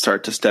really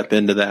start to step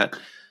into that.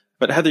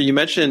 But Heather, you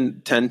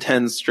mentioned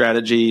 10-10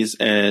 strategies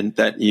and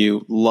that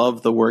you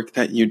love the work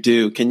that you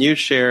do. Can you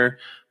share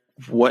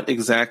what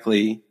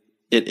exactly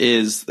it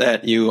is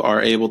that you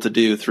are able to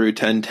do through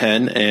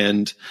 10-10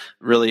 and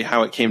really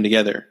how it came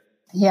together?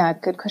 Yeah,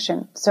 good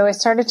question. So I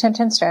started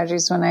 10-10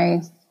 strategies when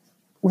I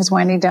was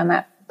winding down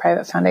that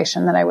private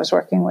foundation that I was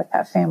working with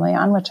that family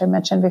on, which I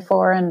mentioned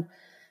before, and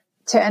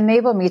to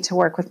enable me to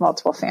work with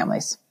multiple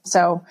families.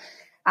 So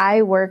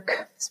I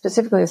work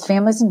specifically with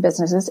families and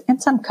businesses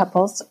and some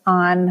couples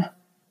on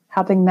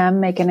helping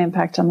them make an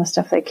impact on the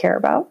stuff they care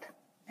about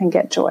and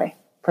get joy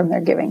from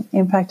their giving.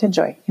 Impact and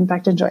joy,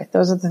 impact and joy.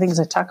 Those are the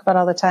things I talk about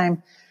all the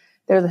time.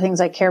 They're the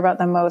things I care about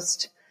the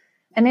most.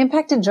 And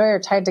impact and joy are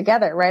tied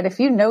together, right? If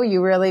you know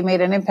you really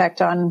made an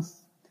impact on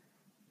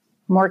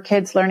more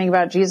kids learning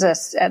about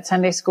Jesus at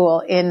Sunday school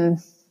in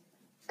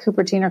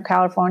Cupertino,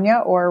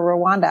 California, or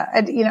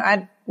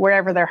Rwanda,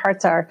 wherever their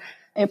hearts are,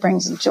 it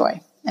brings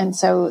joy. And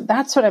so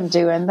that's what I'm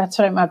doing. That's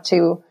what I'm up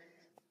to.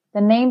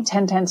 The name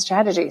 10-10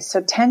 strategy.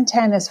 So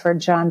 10-10 is for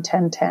John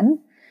 10-10,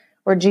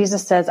 where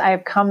Jesus says, I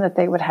have come that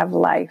they would have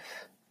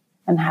life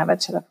and have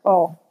it to the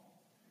full.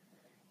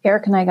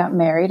 Eric and I got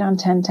married on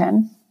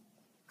 10-10,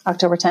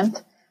 October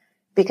 10th.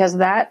 Because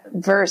that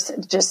verse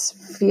just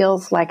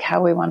feels like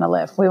how we want to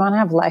live. We want to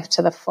have life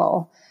to the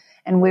full.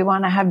 And we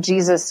want to have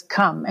Jesus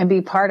come and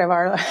be part of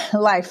our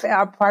life,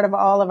 part of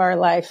all of our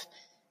life,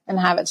 and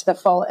have it to the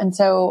full. And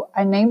so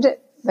I named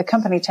it the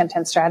company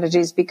 10-10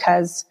 Strategies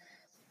because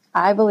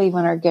I believe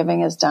when our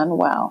giving is done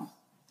well,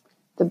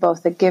 that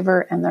both the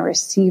giver and the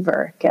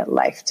receiver get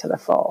life to the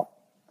full.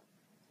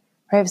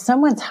 Right? If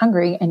someone's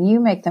hungry and you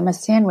make them a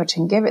sandwich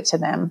and give it to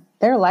them,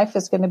 their life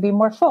is going to be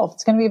more full.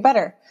 It's going to be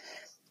better.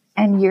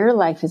 And your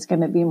life is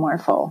going to be more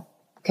full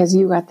because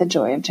you got the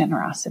joy of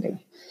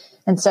generosity.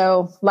 And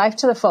so life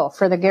to the full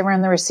for the giver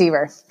and the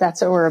receiver.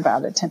 That's what we're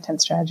about at 10-10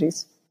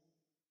 Strategies.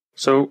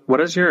 So what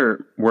does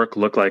your work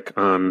look like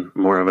on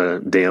more of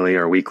a daily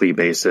or weekly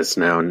basis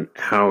now? And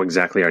how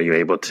exactly are you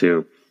able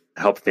to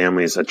help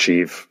families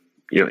achieve,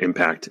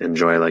 impact and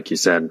joy, like you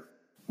said?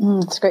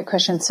 It's a great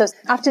question. So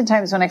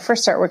oftentimes when I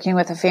first start working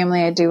with a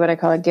family, I do what I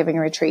call a giving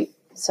retreat.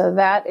 So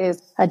that is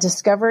a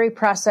discovery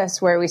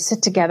process where we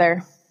sit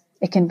together.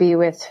 It can be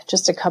with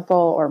just a couple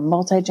or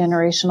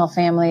multi-generational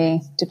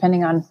family,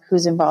 depending on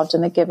who's involved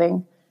in the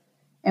giving.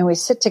 And we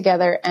sit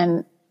together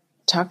and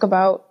talk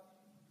about,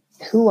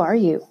 who are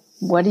you?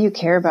 What do you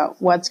care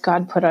about? What's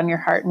God put on your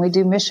heart? And we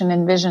do mission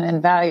and vision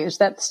and values,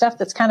 that stuff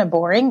that's kind of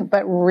boring,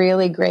 but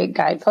really great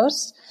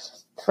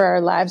guideposts for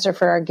our lives or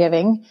for our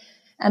giving.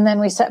 And then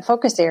we set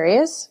focus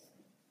areas,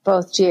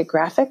 both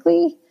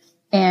geographically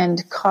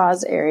and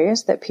cause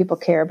areas that people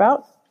care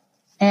about,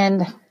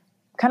 and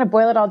kind of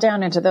boil it all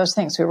down into those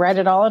things. We write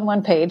it all on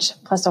one page,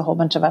 plus a whole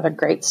bunch of other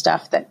great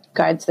stuff that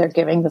guides their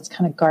giving, that's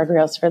kind of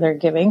guardrails for their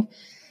giving.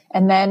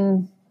 And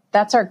then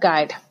that's our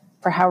guide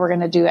for how we're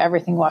going to do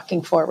everything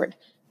walking forward.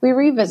 We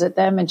revisit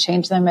them and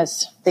change them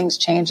as things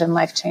change and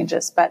life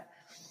changes. But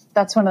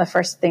that's one of the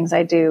first things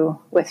I do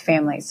with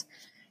families.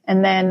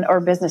 And then, or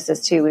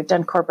businesses too. We've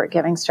done corporate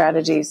giving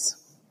strategies.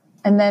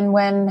 And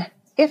then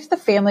if the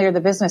family or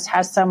the business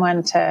has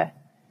someone to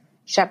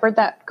shepherd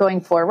that going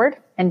forward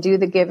and do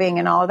the giving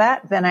and all of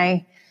that, then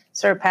I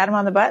sort of pat them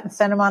on the butt and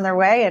send them on their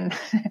way and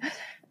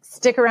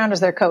stick around as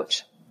their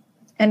coach.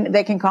 And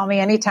they can call me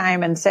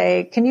anytime and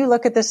say, can you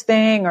look at this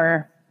thing,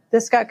 or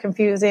this got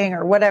confusing,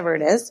 or whatever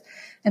it is.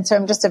 And so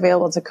I'm just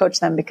available to coach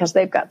them because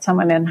they've got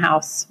someone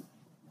in-house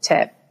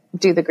to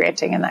do the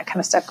granting and that kind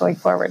of stuff going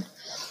forward.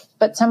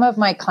 But some of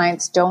my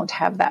clients don't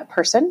have that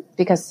person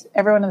because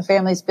everyone in the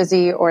family is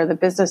busy, or the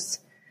business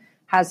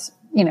has,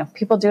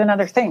 people doing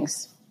other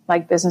things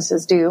like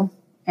businesses do.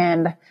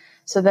 And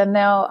so then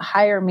they'll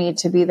hire me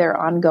to be their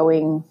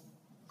ongoing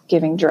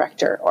giving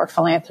director or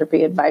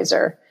philanthropy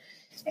advisor.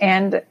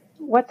 And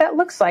what that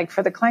looks like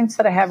for the clients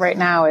that I have right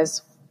now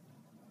is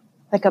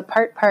like a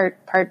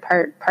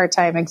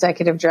part-time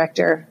executive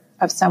director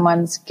of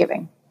someone's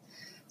giving.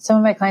 Some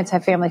of my clients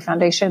have family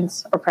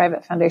foundations or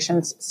private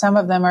foundations. Some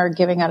of them are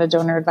giving out of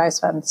donor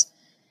advised funds.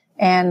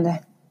 And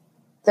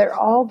they're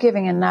all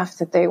giving enough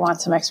that they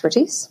want some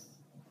expertise.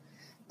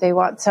 They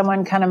want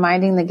someone kind of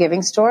minding the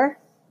giving store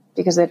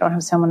because they don't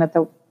have someone at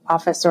the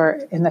office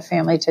or in the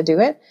family to do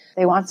it.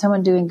 They want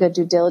someone doing good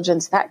due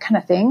diligence, that kind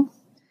of thing.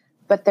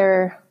 But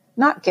they're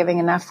not giving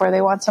enough where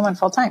they want someone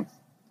full-time.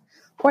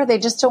 Or they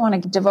just don't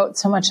want to devote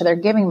so much of their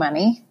giving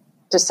money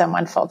to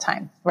someone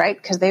full-time, right?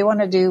 Because they want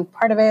to do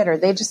part of it, or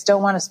they just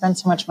don't want to spend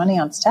so much money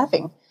on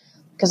staffing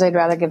because they'd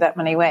rather give that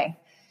money away.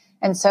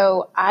 And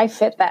so I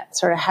fit that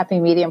sort of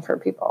happy medium for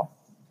people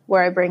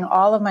where I bring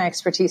all of my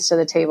expertise to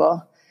the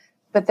table,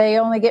 but they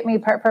only get me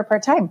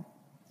part-time.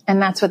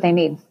 And that's what they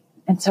need.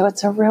 And so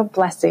it's a real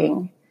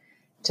blessing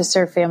to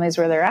serve families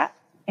where they're at.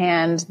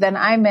 And then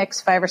I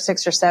mix 5 or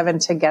 6 or 7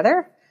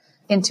 together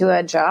into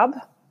a job.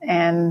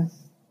 And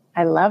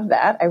I love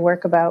that. I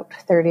work about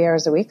 30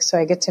 hours a week. So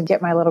I get to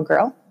get my little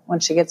girl when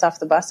she gets off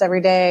the bus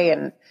every day.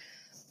 And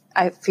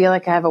I feel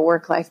like I have a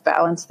work-life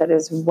balance that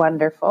is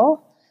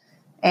wonderful.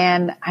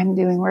 And I'm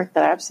doing work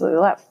that I absolutely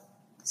love.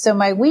 So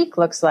my week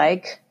looks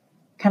like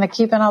kind of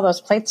keeping all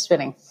those plates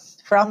spinning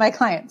for all my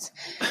clients.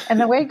 And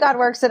the way God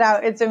works it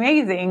out, it's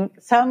amazing.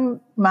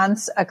 Some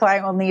months a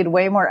client will need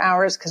way more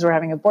hours because we're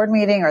having a board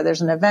meeting or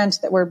there's an event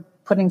that we're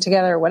putting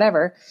together or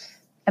whatever.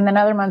 And then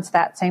other months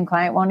that same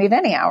client won't need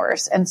any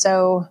hours. And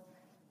so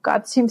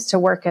God seems to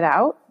work it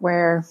out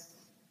where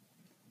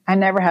I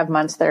never have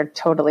months that are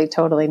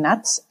totally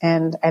nuts.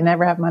 And I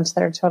never have months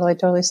that are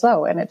totally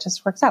slow. And it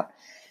just works out.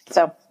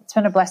 So it's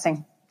been a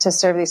blessing to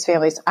serve these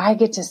families. I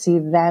get to see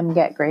them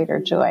get greater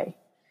joy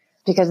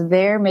because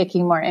they're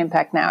making more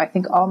impact now. I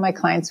think all my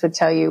clients would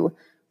tell you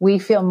we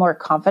feel more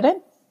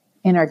confident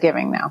in our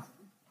giving now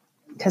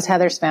because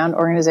Heather's found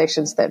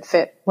organizations that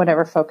fit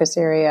whatever focus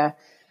area,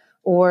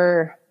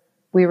 or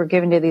we were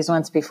given to these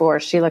once before.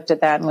 She looked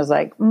at that and was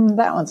like,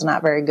 that one's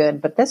not very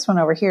good, but this one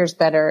over here is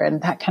better,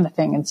 and that kind of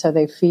thing. And so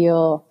they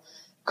feel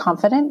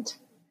confident.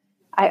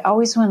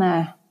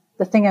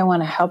 The thing I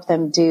want to help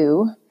them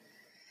do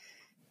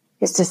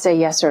is to say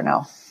yes or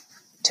no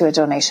to a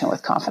donation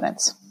with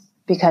confidence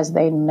because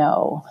they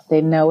know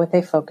what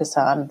they focus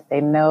on.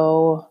 They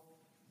know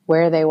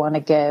where they want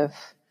to give,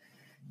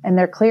 and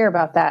they're clear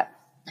about that.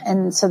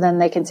 And so then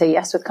they can say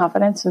yes with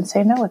confidence and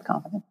say no with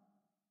confidence.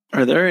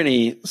 Are there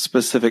any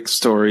specific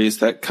stories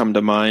that come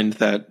to mind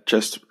that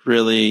just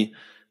really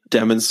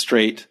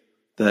demonstrate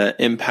the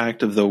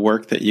impact of the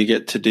work that you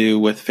get to do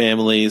with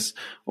families,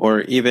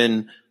 or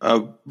even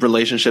a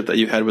relationship that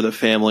you had with a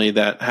family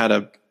that had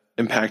an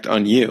impact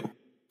on you?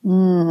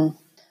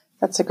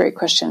 That's a great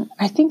question.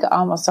 I think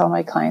almost all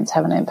my clients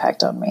have an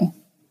impact on me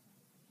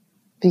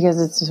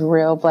because it's a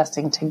real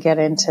blessing to get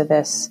into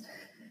this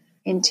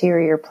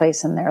interior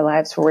place in their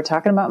lives where we're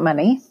talking about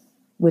money,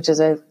 which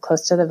is a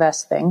close to the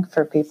vest thing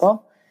for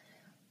people.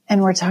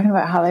 And we're talking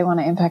about how they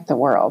want to impact the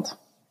world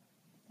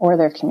or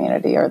their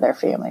community or their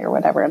family or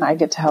whatever. And I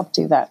get to help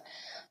do that.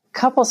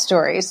 Couple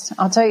stories.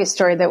 I'll tell you a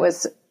story that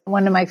was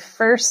one of my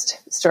first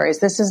stories.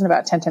 This isn't about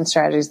 1010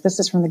 strategies. This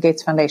is from the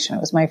Gates Foundation.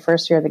 It was my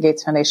first year at the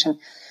Gates Foundation,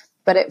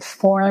 but it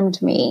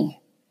formed me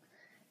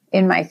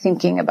in my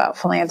thinking about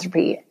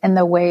philanthropy and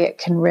the way it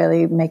can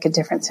really make a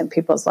difference in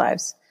people's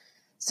lives.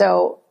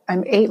 So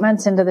I'm 8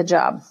 months into the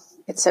job.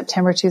 It's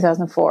September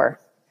 2004.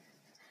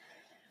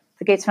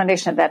 The Gates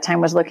Foundation at that time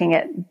was looking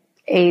at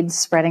AIDS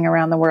spreading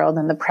around the world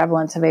and the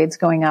prevalence of AIDS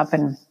going up.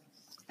 And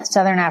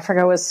Southern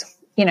Africa was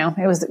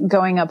it was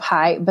going up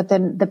high, but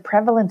then the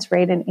prevalence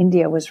rate in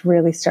India was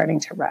really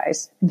starting to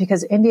rise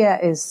because India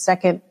is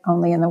second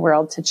only in the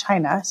world to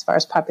China as far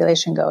as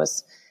population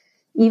goes.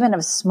 Even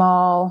a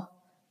small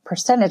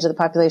percentage of the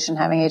population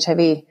having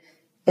HIV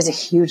is a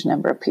huge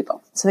number of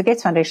people. So the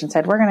Gates Foundation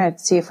said, we're going to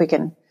see if we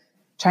can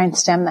try and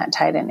stem that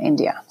tide in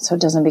India so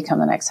it doesn't become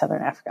the next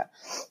Southern Africa.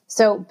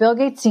 So Bill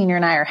Gates Sr.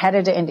 and I are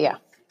headed to India.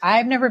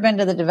 I've never been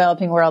to the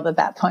developing world at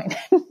that point.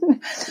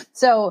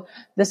 So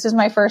this is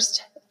my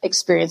first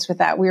experience with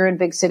that. We were in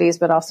big cities,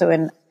 but also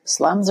in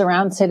slums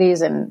around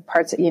cities and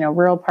parts,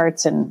 rural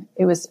parts. And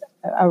it was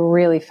a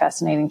really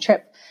fascinating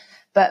trip.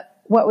 But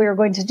what we were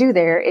going to do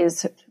there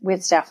is we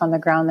had staff on the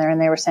ground there, and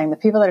they were saying the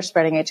people that are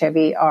spreading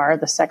HIV are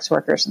the sex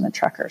workers and the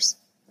truckers.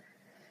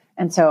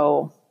 And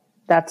so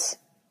that's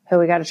who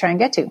we got to try and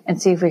get to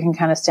and see if we can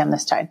kind of stem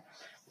this tide.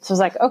 So I was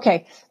like,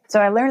 okay. So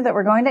I learned that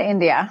we're going to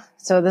India.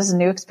 So this is a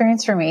new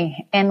experience for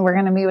me, and we're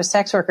going to meet with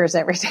sex workers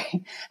every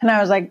day. And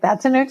I was like,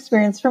 that's a new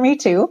experience for me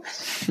too.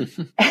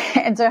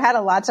 And so I had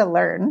a lot to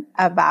learn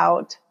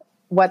about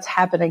what's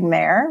happening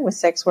there with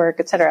sex work,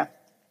 et cetera.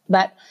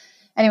 But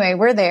anyway,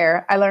 we're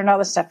there. I learned all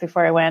this stuff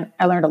before I went.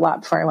 I learned a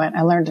lot before I went.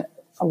 I learned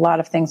a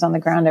lot of things on the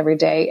ground every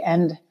day.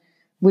 And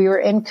we were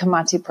in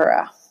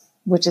Kamatipura,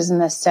 which is in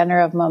the center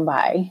of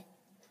Mumbai.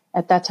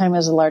 At that time, it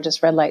was the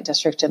largest red light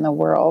district in the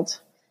world.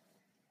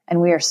 And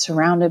we are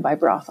surrounded by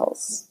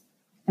brothels.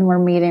 And we're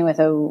meeting with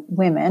the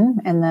women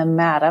and the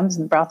madams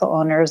and brothel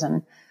owners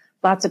and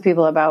lots of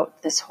people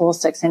about this whole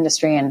sex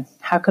industry and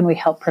how can we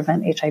help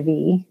prevent HIV.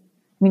 I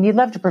mean, you'd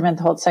love to prevent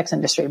the whole sex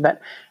industry,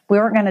 but we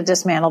weren't going to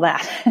dismantle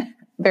that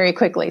very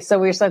quickly. So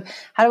we said,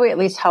 how do we at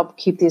least help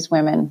keep these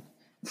women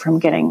from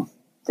getting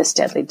this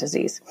deadly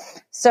disease?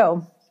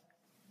 So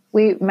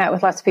we met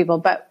with lots of people,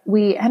 but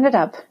we ended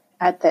up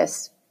at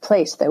this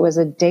place that was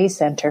a day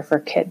center for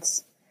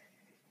kids.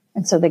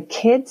 And so the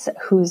kids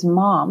whose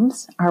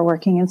moms are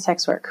working in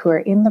sex work, who are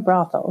in the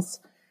brothels,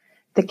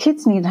 the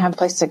kids need to have a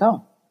place to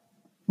go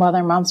while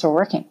their moms were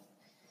working.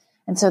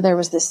 And so there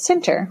was this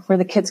center where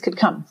the kids could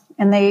come,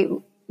 and they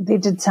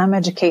did some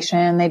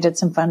education. They did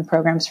some fun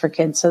programs for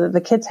kids so that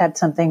the kids had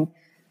something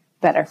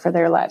better for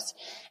their lives.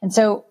 And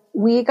so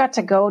we got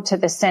to go to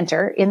the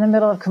center in the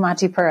middle of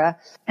Kamatipura,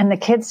 and the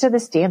kids did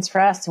this dance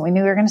for us, and we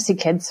knew we were going to see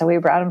kids. So we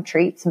brought them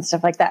treats and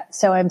stuff like that.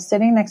 So I'm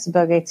sitting next to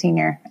Bill Gates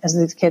Sr. as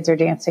these kids are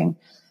dancing.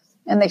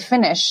 And they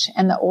finish,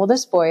 and the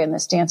oldest boy in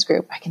this dance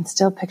group, I can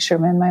still picture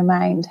him in my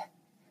mind.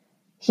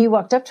 He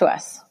walked up to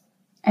us,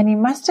 and he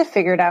must have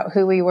figured out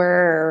who we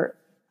were.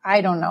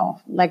 I don't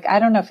know. I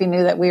don't know if he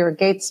knew that we were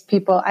Gates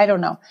people. I don't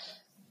know.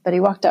 But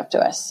he walked up to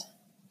us,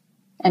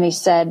 and he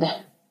said,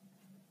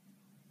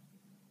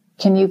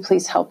 "Can you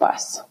please help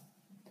us?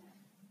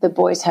 The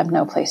boys have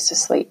no place to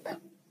sleep."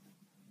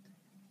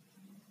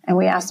 And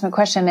we asked him a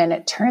question, and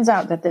it turns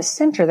out that this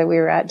center that we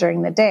were at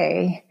during the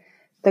day,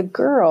 the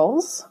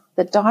girls,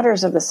 the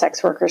daughters of the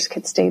sex workers,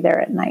 could stay there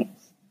at night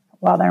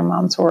while their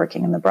moms were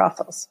working in the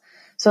brothels.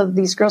 So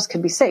these girls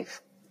could be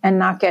safe and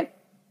not get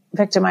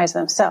victimized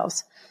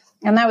themselves.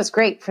 And that was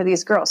great for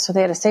these girls. So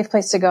they had a safe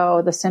place to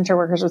go. The center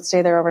workers would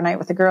stay there overnight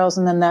with the girls,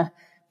 and then the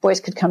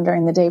boys could come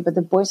during the day, but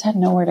the boys had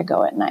nowhere to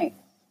go at night.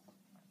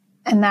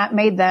 And that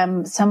made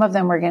them, some of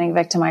them were getting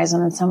victimized,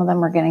 and then some of them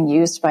were getting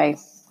used by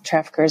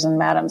traffickers and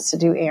madams to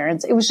do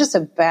errands. It was just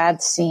a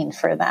bad scene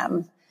for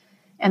them.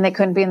 And they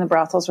couldn't be in the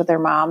brothels with their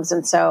moms.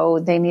 And so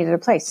they needed a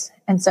place.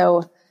 And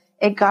so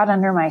it got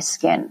under my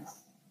skin.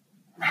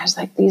 And I was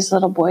like, these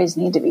little boys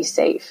need to be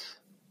safe.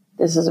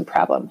 This is a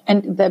problem.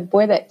 And the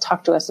boy that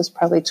talked to us was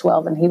probably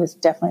 12, and he was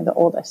definitely the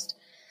oldest.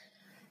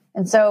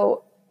 And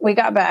so we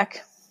got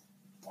back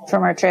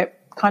from our trip,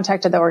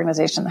 contacted the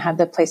organization that had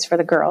the place for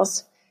the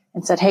girls,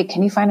 and said, hey,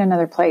 can you find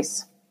another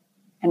place?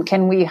 And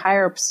can we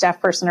hire a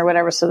staff person or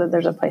whatever so that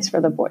there's a place for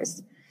the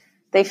boys?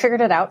 They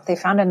figured it out. They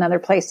found another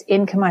place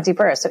in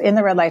Kamatipura, so in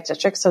the red light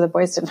district, so the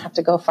boys didn't have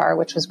to go far,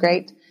 which was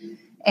great.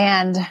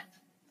 And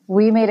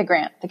we made a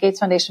grant. The Gates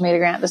Foundation made a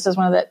grant. This is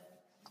one of the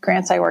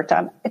grants I worked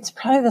on. It's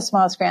probably the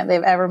smallest grant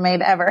they've ever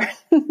made, ever.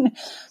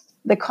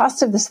 The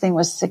cost of this thing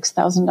was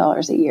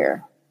 $6,000 a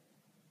year.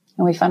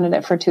 And we funded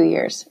it for 2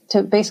 years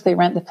to basically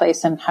rent the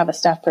place and have a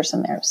staff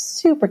person there.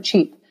 Super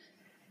cheap.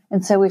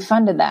 And so we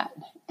funded that.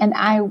 And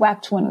I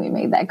wept when we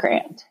made that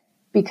grant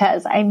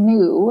because I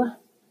knew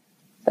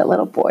that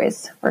little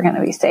boys were going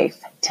to be safe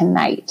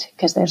tonight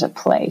because there's a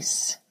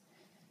place.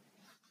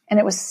 And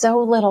it was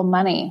so little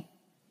money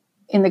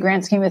in the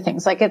grand scheme of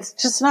things. It's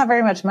just not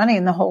very much money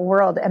in the whole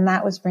world. And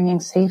that was bringing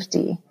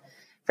safety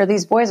for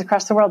these boys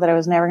across the world that I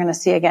was never going to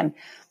see again.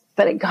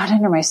 But it got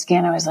under my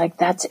skin. I was like,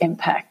 that's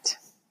impact.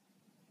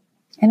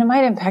 And it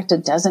might impact a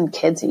dozen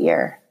kids a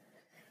year,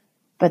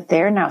 but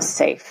they're now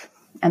safe.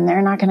 And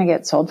they're not going to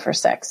get sold for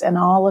sex and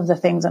all of the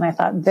things. And I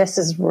thought, this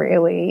is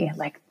really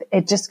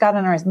it just got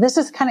in our, this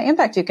is the kind of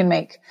impact you can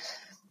make.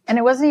 And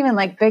it wasn't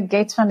even big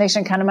Gates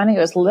Foundation kind of money. It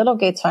was little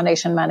Gates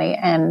Foundation money,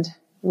 and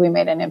we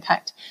made an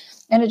impact.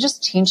 And it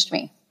just changed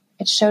me.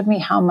 It showed me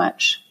how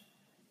much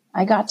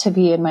I got to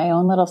be in my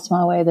own little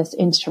small way, this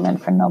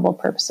instrument for noble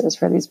purposes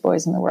for these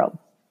boys in the world.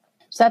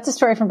 So that's a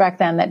story from back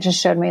then that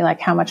just showed me like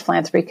how much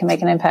philanthropy can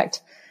make an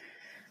impact.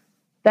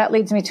 That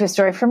leads me to a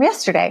story from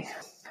yesterday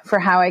for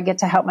how I get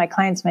to help my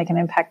clients make an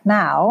impact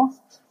now.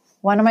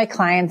 One of my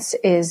clients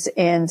is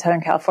in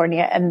Southern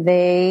California, and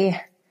they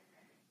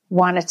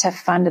wanted to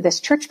fund this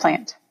church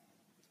plant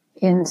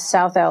in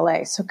South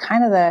LA. So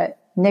kind of the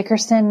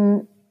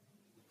Nickerson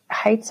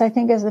Heights, I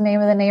think is the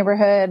name of the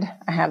neighborhood.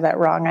 I have that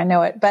wrong. I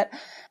know it, but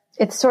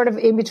it's sort of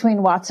in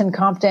between Watts and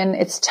Compton.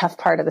 It's a tough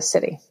part of the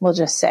city, we'll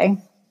just say.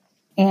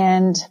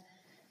 And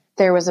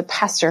there was a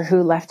pastor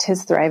who left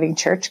his thriving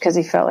church because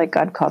he felt like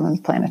God called him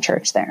to plant a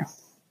church there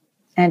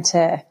and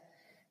to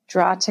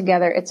draw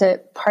together. It's a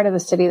part of the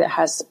city that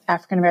has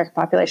African-American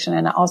population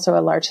and also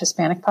a large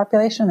Hispanic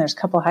population. There's a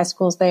couple of high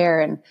schools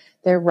there and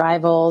they're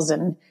rivals.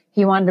 And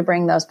he wanted to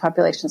bring those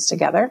populations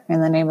together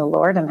in the name of the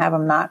Lord and have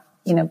them not,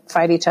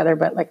 fight each other,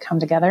 but like come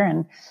together.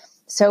 And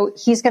so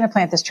he's going to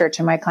plant this church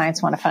and my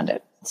clients want to fund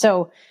it.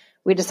 So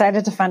we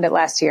decided to fund it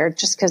last year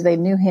just because they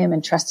knew him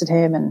and trusted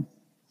him and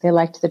they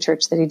liked the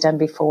church that he'd done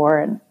before.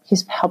 And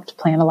he's helped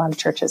plant a lot of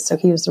churches. So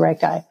he was the right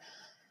guy.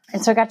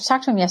 And so I got to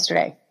talk to him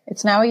yesterday.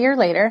 It's now a year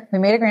later. We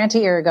made a grant a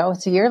year ago.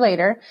 It's a year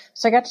later.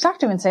 So I got to talk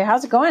to him and say,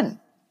 how's it going?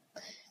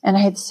 And I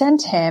had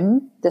sent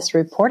him this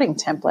reporting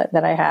template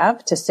that I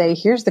have to say,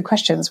 here's the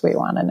questions we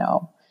want to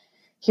know.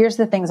 Here's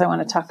the things I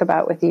want to talk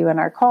about with you in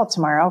our call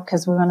tomorrow,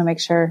 because we want to make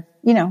sure,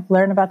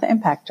 learn about the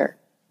impactor,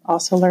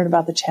 also learn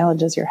about the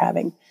challenges you're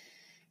having.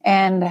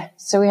 And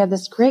so we had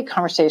this great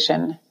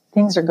conversation.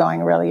 Things are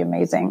going really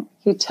amazing.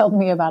 He told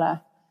me about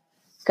a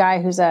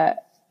guy who's a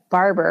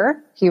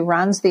barber. He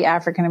runs the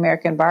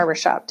African-American barber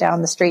shop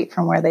down the street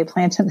from where they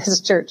planted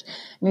this church.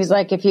 And he's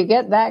like, if you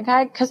get that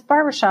guy, because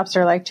barber shops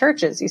are like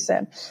churches, he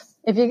said,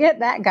 if you get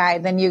that guy,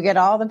 then you get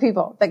all the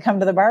people that come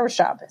to the barber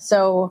shop.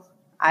 So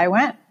I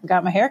went,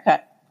 got my hair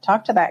cut,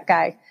 talked to that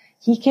guy.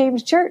 He came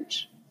to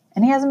church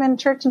and he hasn't been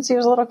to church since he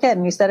was a little kid.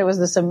 And he said it was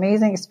this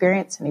amazing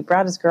experience and he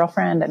brought his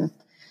girlfriend. And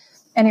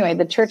anyway,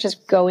 the church is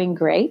going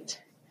great.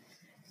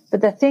 But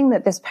the thing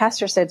that this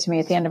pastor said to me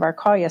at the end of our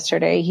call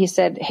yesterday, he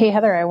said, hey,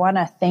 Heather, I want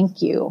to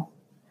thank you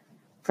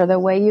for the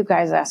way you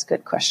guys ask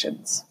good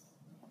questions.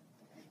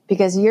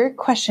 Because your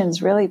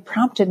questions really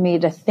prompted me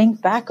to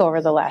think back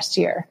over the last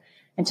year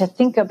and to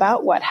think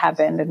about what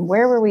happened and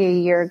where were we a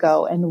year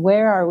ago and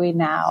where are we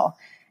now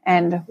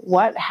and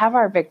what have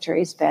our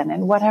victories been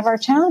and what have our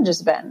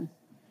challenges been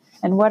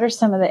and what are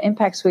some of the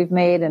impacts we've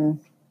made and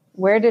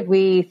where did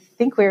we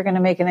think we were going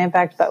to make an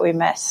impact but we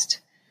missed.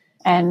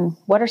 And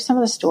what are some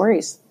of the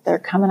stories that are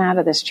coming out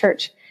of this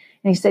church?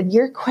 And he said,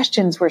 your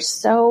questions were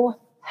so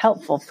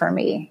helpful for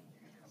me.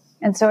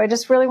 And so I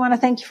just really want to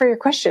thank you for your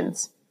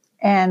questions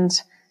and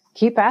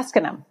keep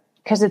asking them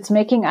because it's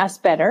making us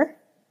better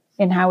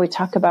in how we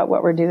talk about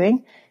what we're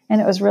doing.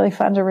 And it was really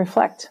fun to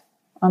reflect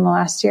on the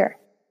last year.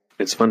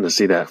 It's fun to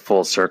see that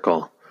full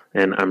circle.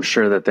 And I'm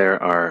sure that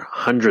there are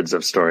hundreds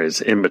of stories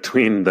in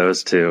between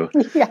those two.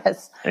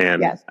 Yes.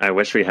 And yes. I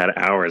wish we had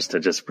hours to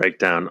just break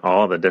down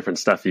all the different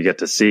stuff you get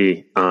to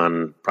see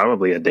on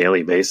probably a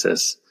daily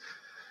basis.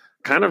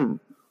 Kind of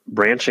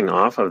branching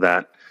off of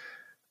that,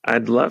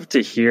 I'd love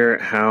to hear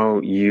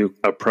how you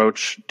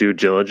approach due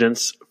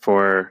diligence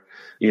for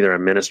either a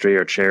ministry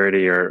or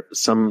charity or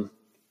some,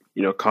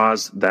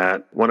 cause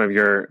that one of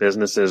your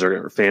businesses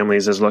or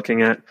families is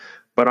looking at,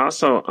 but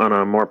also on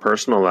a more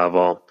personal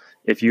level.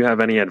 If you have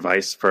any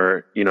advice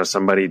for,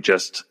 somebody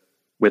just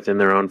within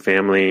their own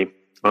family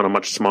on a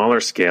much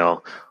smaller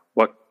scale,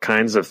 what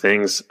kinds of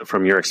things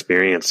from your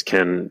experience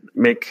can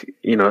make,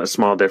 a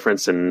small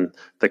difference in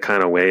the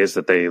kind of ways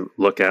that they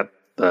look at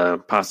the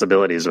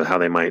possibilities of how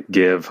they might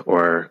give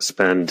or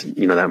spend,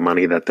 that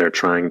money that they're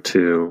trying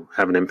to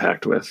have an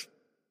impact with?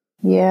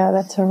 Yeah,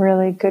 that's a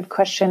really good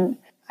question.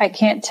 I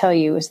can't tell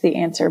you is the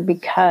answer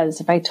because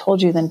if I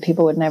told you, then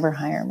people would never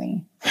hire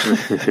me.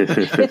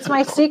 It's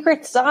my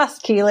secret sauce,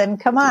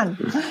 Keelan. Come on.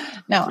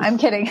 No, I'm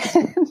kidding.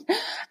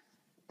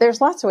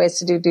 There's lots of ways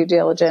to do due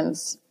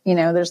diligence.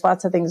 There's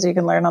lots of things you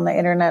can learn on the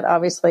internet,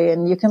 obviously,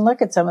 and you can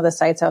look at some of the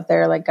sites out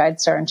there like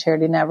GuideStar and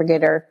Charity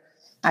Navigator.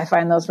 I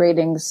find those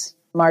ratings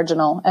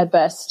marginal at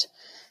best.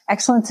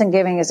 Excellence in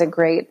Giving is a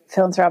great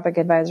philanthropic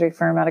advisory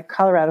firm out of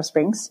Colorado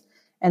Springs,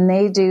 and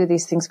they do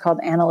these things called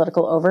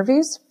analytical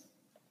overviews.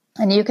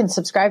 And you can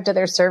subscribe to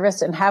their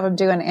service and have them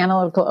do an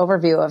analytical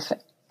overview of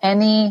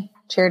any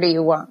charity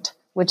you want,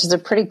 which is a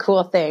pretty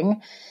cool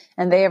thing.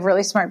 And they have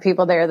really smart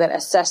people there that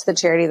assess the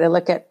charity. They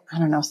look at,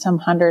 some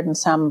 100 and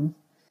some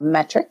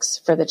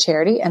metrics for the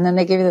charity. And then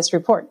they give you this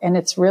report. And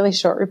it's really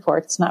short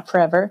report. It's not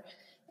forever.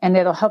 And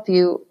it'll help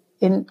you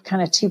in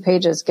kind of 2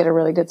 pages get a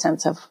really good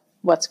sense of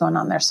what's going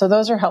on there. So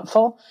those are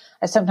helpful.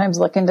 I sometimes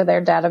look into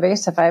their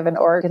database if I have an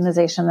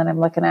organization that I'm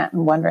looking at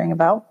and wondering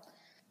about.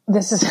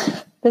 This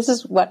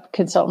is what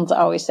consultants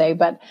always say,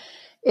 but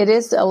it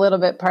is a little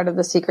bit part of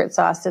the secret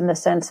sauce in the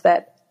sense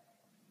that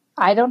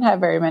I don't have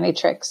very many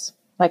tricks.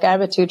 Like I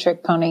have a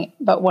 2-trick pony,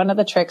 but one of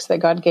the tricks that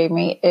God gave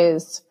me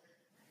is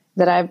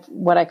that I've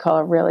what I call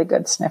a really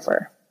good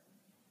sniffer.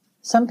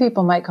 Some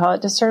people might call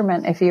it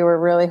discernment if you were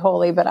really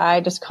holy, but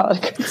I just call it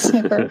a good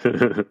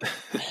sniffer.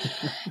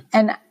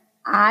 And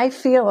I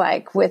feel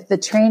like with the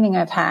training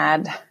I've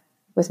had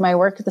with my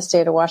work at the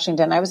state of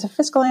Washington, I was a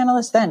fiscal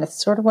analyst then.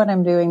 It's sort of what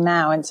I'm doing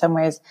now in some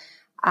ways.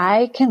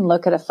 I can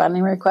look at a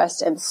funding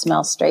request and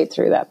smell straight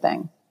through that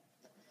thing.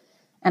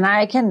 And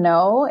I can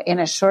know in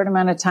a short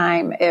amount of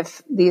time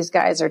if these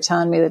guys are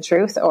telling me the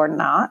truth or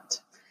not,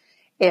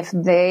 if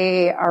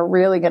they are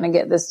really going to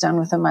get this done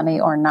with the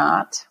money or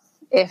not.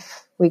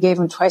 If we gave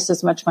them twice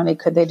as much money,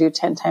 could they do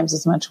 10 times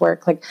as much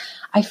work? Like,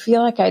 I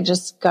feel like I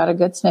just got a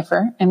good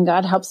sniffer, and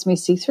God helps me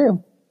see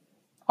through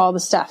all the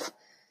stuff.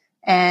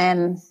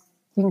 And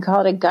you can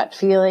call it a gut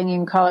feeling, you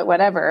can call it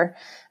whatever.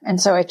 And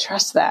so I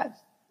trust that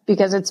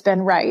because it's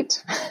been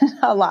right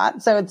a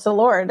lot. So it's the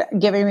Lord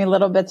giving me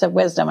little bits of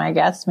wisdom, I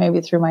guess,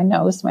 maybe through my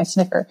nose, my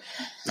sniffer.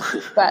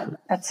 But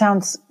that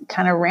sounds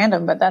kind of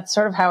random, but that's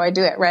sort of how I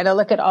do it, right? I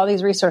look at all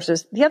these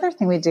resources. The other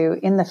thing we do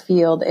in the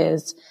field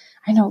is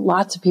I know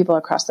lots of people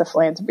across the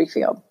philanthropy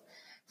field.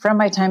 From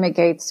my time at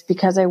Gates,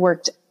 because I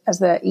worked as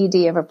the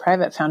ED of a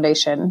private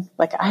foundation,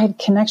 like I had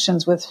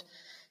connections with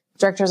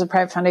directors of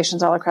private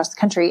foundations all across the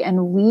country,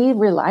 and we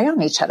rely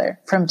on each other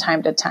from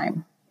time to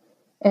time.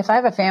 If I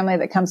have a family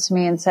that comes to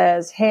me and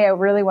says, hey, I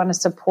really want to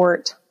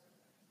support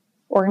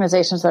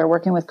organizations that are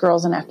working with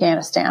girls in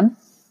Afghanistan,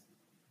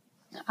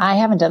 I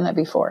haven't done that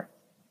before.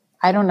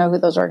 I don't know who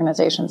those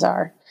organizations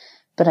are,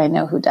 but I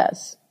know who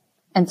does.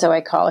 And so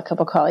I call a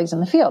couple colleagues in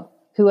the field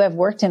who have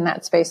worked in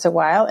that space a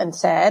while and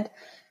said,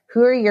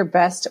 who are your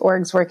best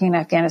orgs working in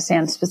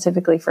Afghanistan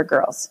specifically for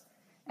girls?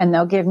 And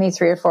they'll give me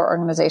 3 or 4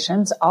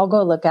 organizations. I'll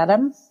go look at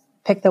them,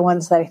 pick the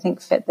ones that I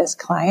think fit this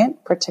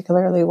client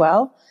particularly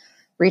well,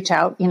 reach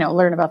out,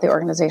 learn about the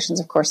organizations,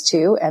 of course,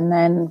 too, and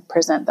then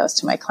present those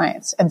to my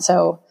clients. And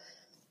so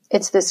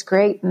it's this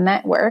great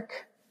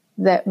network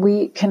that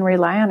we can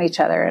rely on each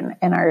other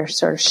in our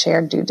sort of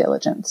shared due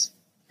diligence.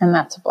 And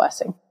that's a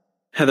blessing.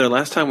 Heather,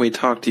 last time we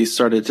talked, you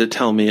started to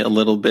tell me a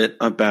little bit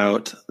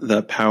about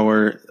the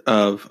power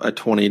of a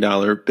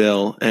 $20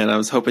 bill. And I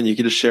was hoping you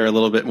could just share a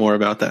little bit more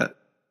about that.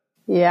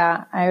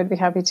 Yeah, I would be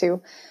happy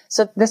to.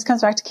 So this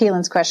comes back to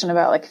Keelan's question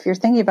about if you're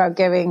thinking about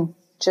giving,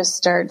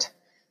 just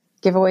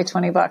give away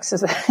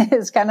 $20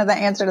 is kind of the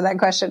answer to that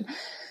question.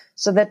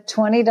 So the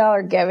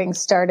 $20 giving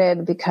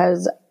started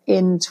because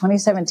in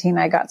 2017,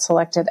 I got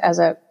selected as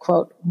a,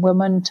 quote,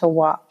 woman to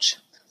watch.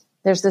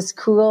 There's this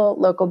cool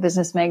local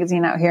business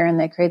magazine out here, and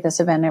they create this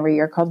event every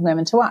year called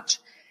Women to Watch.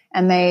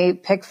 And they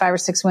pick 5 or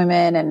 6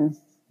 women and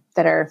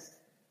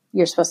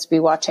you're supposed to be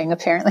watching,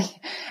 apparently.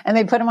 And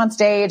they put them on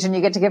stage, and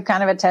you get to give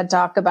kind of a TED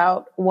talk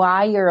about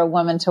why you're a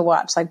woman to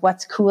watch, like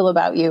what's cool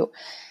about you.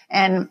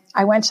 And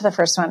I went to the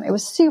first one. It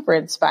was super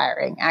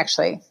inspiring,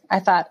 actually. I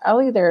thought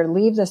I'll either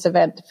leave this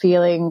event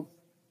feeling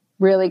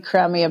really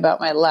crummy about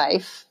my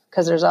life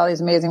because there's all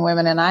these amazing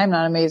women and I'm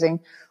not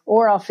amazing,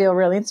 or I'll feel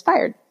really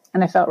inspired.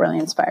 And I felt really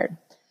inspired.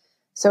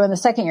 So in the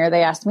second year,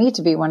 they asked me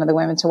to be one of the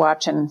women to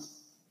watch. And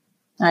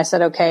I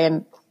said, okay.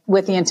 And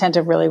with the intent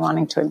of really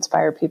wanting to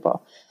inspire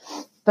people.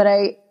 But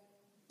I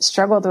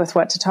struggled with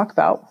what to talk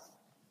about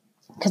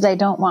because I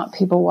don't want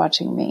people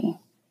watching me.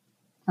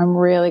 I'm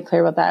really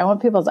clear about that. I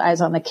want people's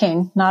eyes on the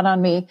King, not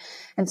on me.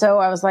 And so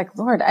I was like,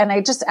 Lord, and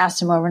I just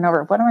asked him over and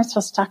over, what am I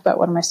supposed to talk about?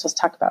 What am I supposed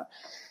to talk about?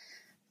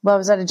 Well, I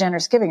was at a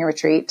generous giving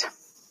retreat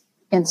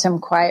in some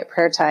quiet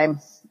prayer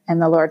time.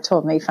 And the Lord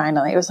told me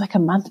finally, it was like a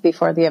month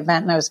before the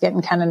event. And I was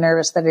getting kind of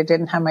nervous that I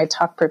didn't have my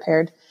talk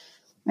prepared.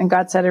 And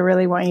God said, I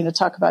really want you to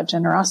talk about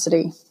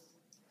generosity.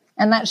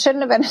 And that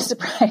shouldn't have been a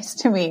surprise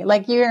to me.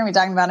 Like you hear me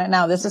talking about it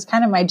now. This is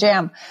kind of my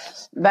jam.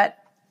 But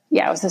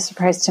yeah, it was a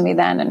surprise to me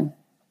then. And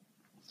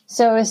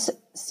so I was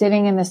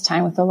sitting in this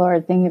time with the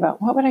Lord thinking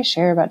about what would I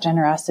share about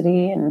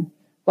generosity and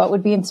what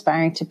would be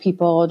inspiring to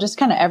people, just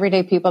kind of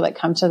everyday people that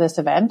come to this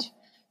event,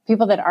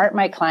 people that aren't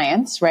my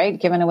clients, right?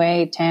 Giving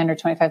away $10,000 or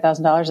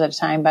 $25,000 at a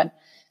time, but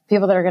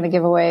people that are going to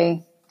give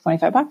away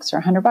 $25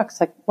 or $100,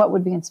 like what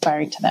would be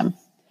inspiring to them?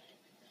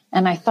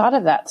 And I thought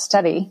of that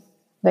study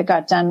that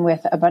got done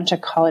with a bunch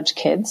of college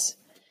kids.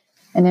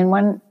 And in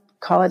one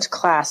college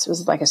class, it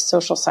was like a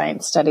social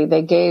science study.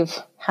 They gave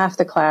half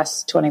the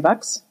class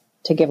 $20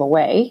 to give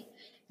away,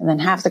 and then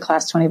half the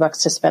class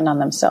 $20 to spend on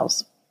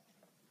themselves.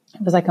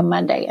 It was like a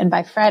Monday. And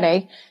by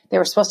Friday, they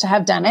were supposed to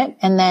have done it.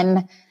 And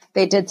then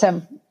they did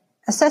some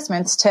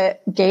assessments to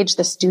gauge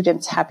the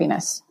students'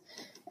 happiness.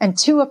 And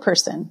to a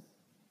person,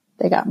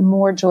 they got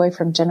more joy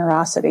from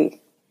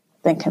generosity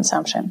than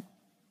consumption.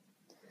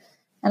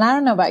 And I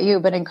don't know about you,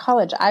 but in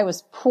college, I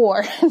was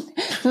poor.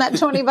 And that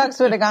 $20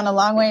 would have gone a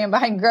long way in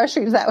buying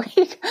groceries that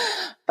week.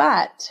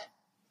 But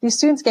these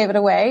students gave it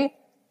away,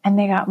 and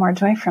they got more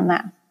joy from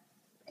that.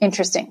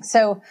 Interesting.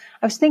 So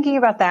I was thinking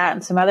about that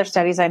and some other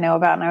studies I know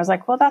about, and I was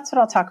like, well, that's what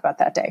I'll talk about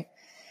that day.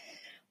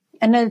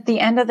 And then at the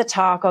end of the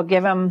talk, I'll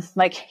give them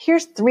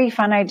here's 3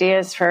 fun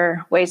ideas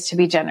for ways to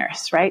be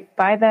generous, right?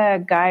 Buy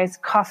the guy's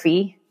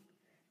coffee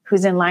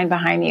who's in line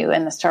behind you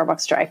in the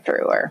Starbucks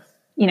drive-thru, or,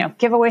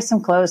 give away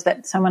some clothes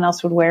that someone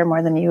else would wear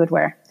more than you would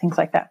wear, things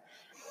like that.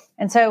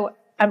 And so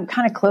I'm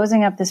kind of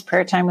closing up this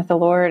prayer time with the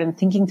Lord and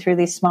thinking through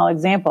these small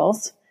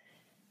examples.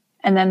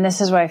 And then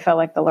this is what I felt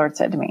like the Lord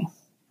said to me.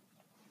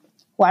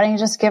 Why don't you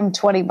just give them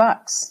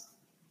 $20?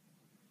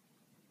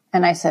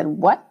 And I said,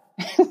 what?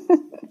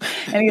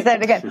 And he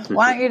said again,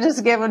 why don't you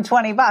just give them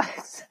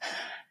 $20?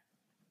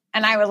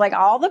 And I was like,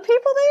 all the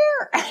people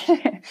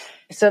there?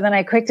 So then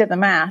I quick did the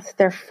math.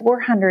 There are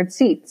 400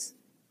 seats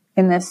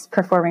in this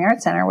performing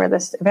arts center where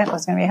this event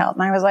was going to be held.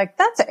 And I was like,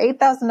 that's an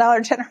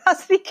 $8,000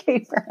 generosity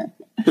caper.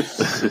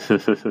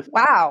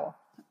 Wow.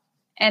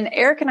 And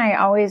Eric and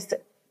I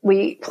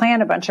we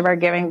plan a bunch of our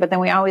giving, but then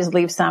we always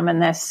leave some in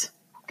this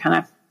kind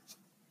of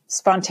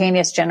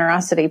spontaneous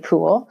generosity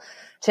pool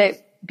to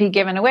be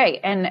given away.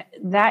 And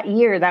that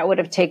year, that would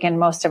have taken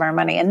most of our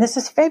money. And this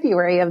is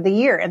February of the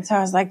year. And so I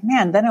was like,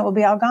 man, then it will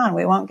be all gone.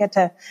 We won't get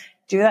to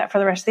do that for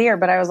the rest of the year.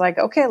 But I was like,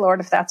 okay, Lord,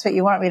 if that's what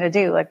you want me to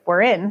do, like,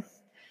 we're in.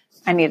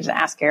 I needed to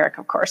ask Eric,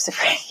 of course, if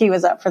he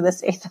was up for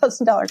this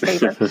 $8,000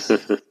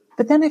 paper.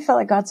 But then I felt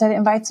like God said,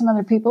 invite some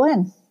other people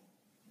in.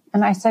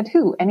 And I said,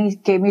 who? And he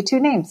gave me 2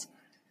 names.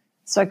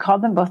 So I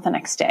called them both the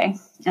next day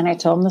and I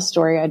told them the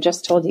story I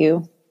just told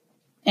you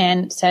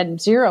and said,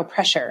 0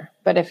 pressure.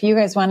 But if you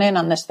guys want in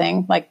on this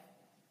thing, like,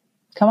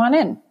 come on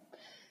in.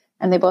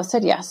 And they both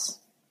said yes.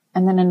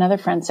 And then another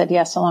friend said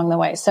yes along the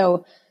way.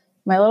 So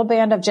my little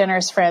band of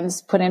generous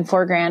friends put in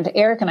 $4,000.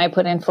 Eric and I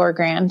put in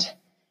 $4,000.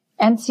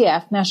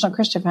 NCF, National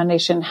Christian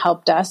Foundation,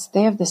 helped us.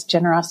 They have this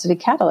Generosity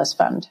Catalyst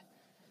Fund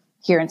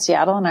here in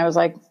Seattle. And I was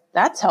like,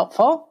 that's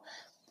helpful.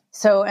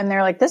 So, and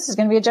they're like, this is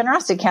going to be a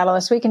generosity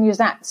catalyst. We can use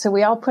that. So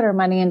we all put our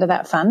money into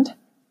that fund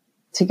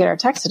to get our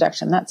tax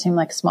deduction. That seemed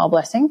like a small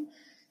blessing,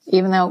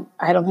 even though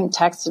I don't think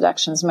tax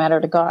deductions matter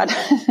to God.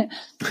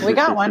 We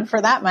got one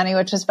for that money,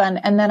 which was fun.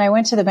 And then I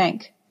went to the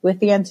bank with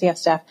the NCF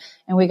staff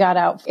and we got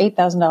out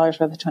 $8,000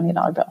 worth of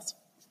 $20 bills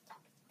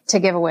to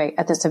give away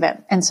at this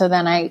event. And so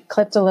then I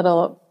clipped a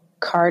little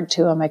card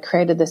to them. I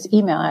created this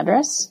email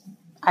address.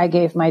 I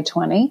gave my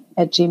 20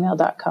 at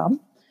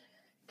gmail.com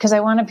because I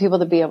wanted people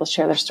to be able to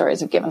share their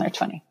stories of giving their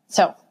 20.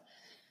 So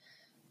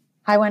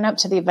I went up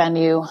to the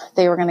venue.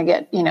 They were going to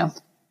get,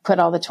 put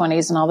all the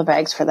 20s in all the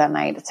bags for that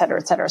night, et cetera,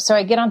 et cetera. So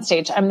I get on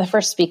stage. I'm the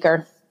first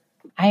speaker.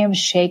 I am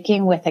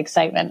shaking with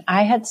excitement.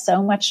 I had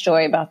so much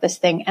joy about this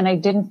thing and I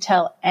didn't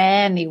tell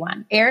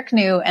anyone. Eric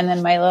knew. And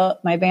then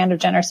my band of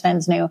generous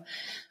friends knew,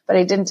 but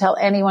I didn't tell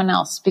anyone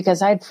else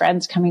because I had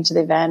friends coming to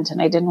the event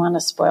and I didn't want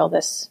to spoil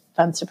this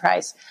fun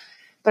surprise.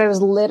 But I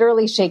was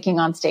literally shaking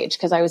on stage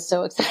because I was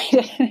so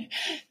excited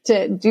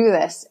to do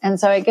this. And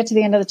so I get to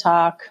the end of the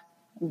talk,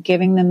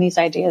 giving them these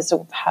ideas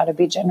of how to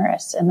be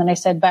generous. And then I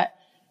said, but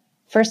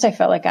first I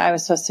felt like I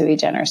was supposed to be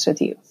generous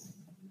with you.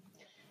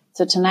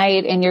 So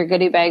tonight in your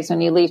goodie bags, when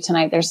you leave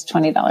tonight, there's a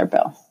 $20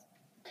 bill.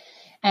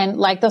 And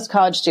like those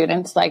college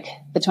students, like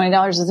the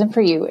 $20 isn't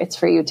for you. It's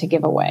for you to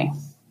give away.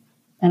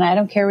 And I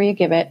don't care where you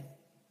give it.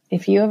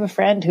 If you have a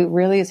friend who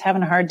really is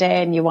having a hard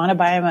day and you want to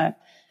buy him a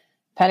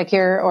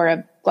pedicure or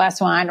a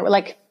glass of wine, or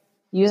like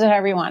use it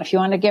however you want. If you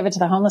want to give it to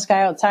the homeless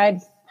guy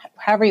outside,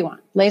 however you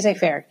want,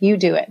 laissez-faire, you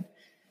do it.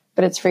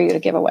 But it's for you to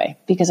give away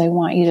because I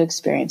want you to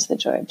experience the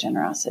joy of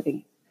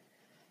generosity.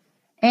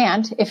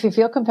 And if you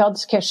feel compelled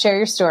to share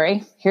your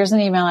story, here's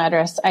an email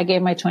address. I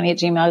gave my 20 at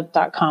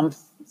gmail.com.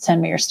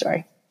 Send me your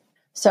story.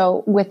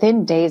 So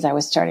within days, I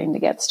was starting to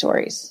get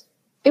stories.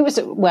 It was,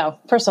 well,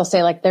 first I'll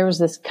say like there was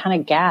this kind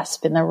of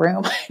gasp in the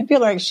room. People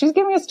are like, she's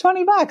giving us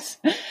 $20.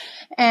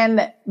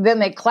 And then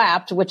they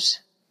clapped, which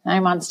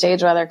I'm on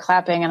stage while they're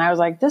clapping. And I was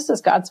like, this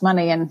is God's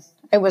money. And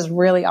it was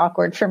really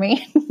awkward for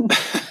me,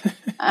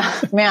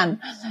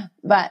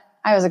 but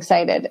I was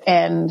excited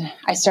and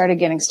I started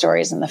getting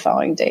stories in the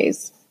following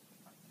days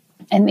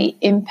and the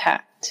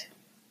impact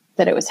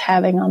that it was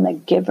having on the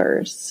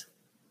givers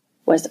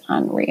was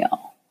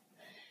unreal.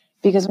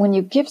 Because when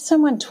you give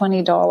someone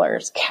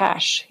 $20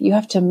 cash, you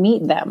have to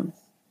meet them.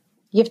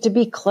 You have to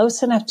be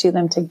close enough to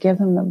them to give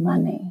them the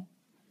money.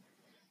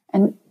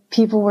 And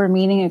people were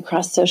meeting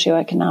across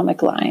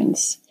socioeconomic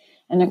lines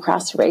and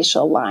across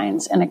racial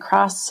lines and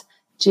across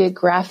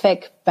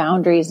geographic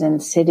boundaries in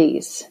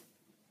cities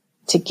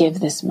to give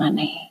this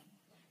money.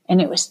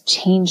 And it was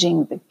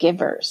changing the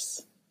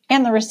givers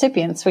and the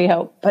recipients, we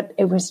hope, but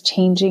it was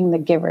changing the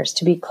givers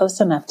to be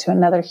close enough to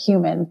another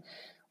human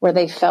where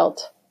they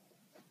felt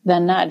the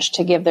nudge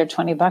to give their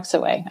 $20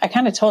 away. I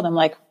kind of told them,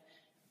 like,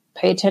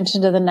 pay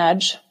attention to the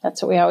nudge.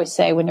 That's what we always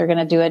say when you're going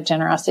to do a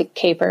generosity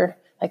caper.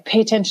 Like,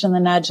 pay attention to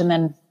the nudge. And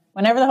then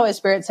whenever the Holy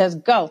Spirit says,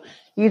 go,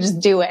 you just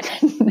do it.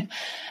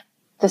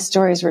 The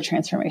stories were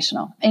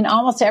transformational. In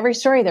almost every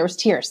story, there was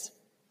tears.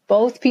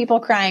 Both people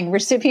crying,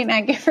 recipient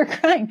and giver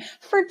crying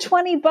for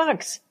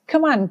 $20.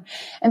 Come on.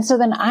 And so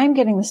then I'm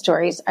getting the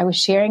stories. I was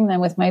sharing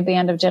them with my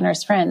band of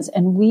generous friends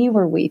and we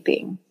were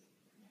weeping.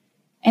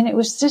 And it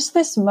was just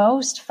this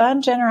most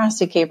fun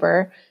generosity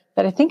caper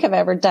that I think I've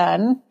ever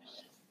done.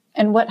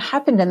 And what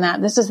happened in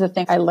that, this is the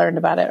thing I learned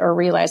about it or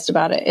realized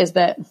about it, is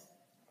that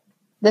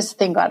this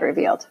thing God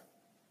revealed.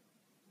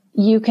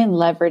 You can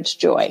leverage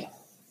joy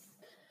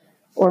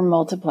or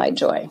multiply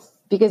joy.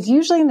 Because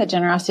usually in the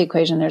generosity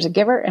equation, there's a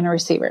giver and a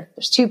receiver.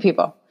 There's two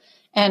people.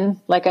 And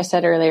like I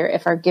said earlier,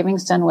 if our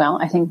giving's done well,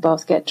 I think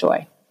both get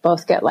joy.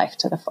 Both get life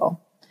to the full.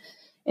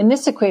 In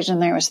this equation,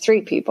 there was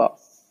three people.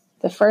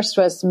 The first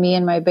was me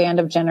and my band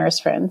of generous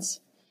friends.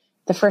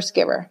 The first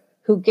giver,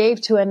 who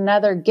gave to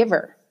another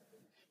giver,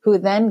 who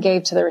then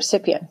gave to the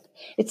recipient.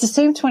 It's the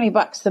same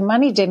 $20. The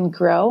money didn't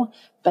grow,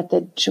 but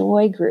the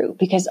joy grew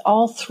because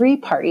all three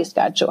parties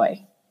got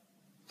joy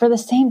for the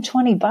same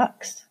 $20.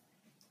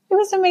 It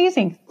was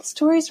amazing. The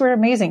stories were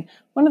amazing.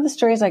 One of the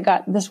stories I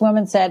got, this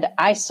woman said,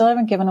 I still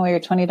haven't given away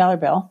your $20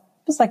 bill.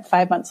 It was like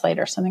 5 months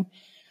later or something.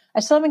 I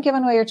still haven't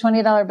given away your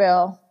 $20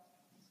 bill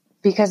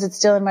because it's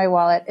still in my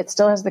wallet. It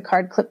still has the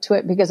card clipped to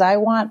it because I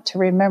want to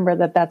remember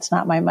that that's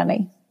not my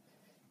money.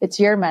 It's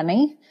your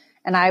money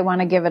and I want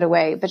to give it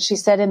away. But she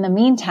said, in the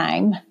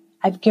meantime,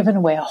 I've given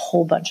away a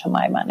whole bunch of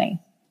my money.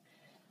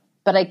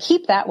 But I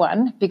keep that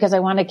one because I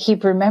want to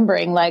keep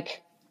remembering,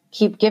 like,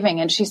 keep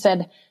giving. And she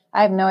said,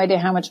 I have no idea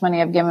how much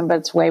money I've given, but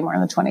it's way more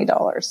than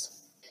 $20.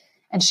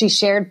 And she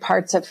shared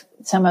parts of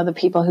some of the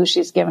people who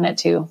she's given it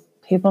to,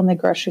 people in the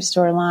grocery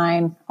store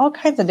line, all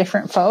kinds of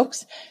different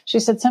folks.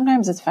 She said,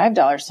 sometimes it's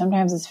 $5,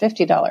 sometimes it's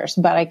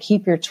 $50, but I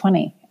keep your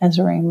 20 as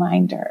a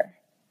reminder.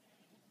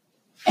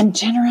 And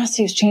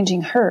generosity is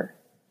changing her.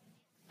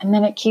 And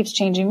then it keeps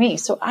changing me.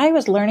 So I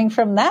was learning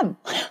from them.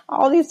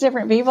 All these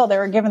different people that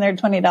were giving their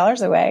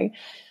 $20 away,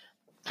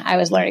 I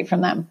was learning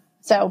from them.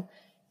 So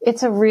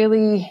it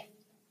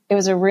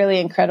was a really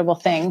incredible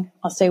thing.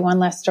 I'll say one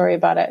last story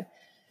about it.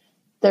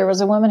 There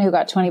was a woman who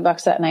got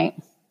 $20 that night.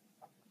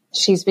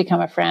 She's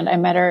become a friend. I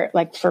met her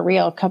like for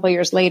real a couple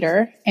years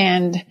later.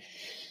 And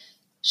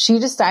she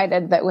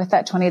decided that with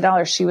that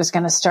 $20, she was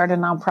going to start a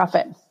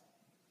nonprofit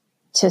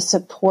to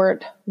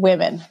support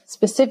women,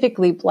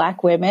 specifically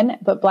Black women,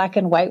 but Black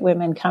and white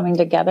women coming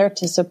together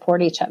to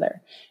support each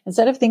other.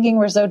 Instead of thinking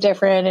we're so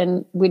different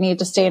and we need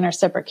to stay in our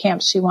separate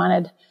camps, she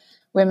wanted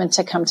women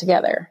to come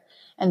together.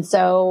 And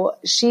so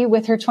she,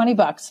 with her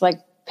 $20, like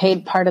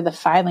paid part of the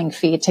filing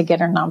fee to get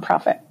her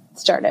nonprofit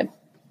started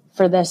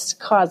for this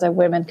cause of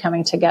women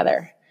coming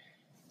together.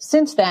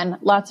 Since then,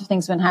 lots of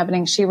things have been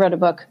happening. She wrote a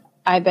book.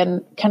 I've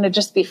been kind of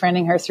just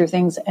befriending her through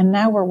things. And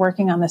now we're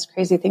working on this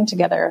crazy thing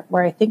together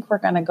where I think we're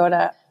going to go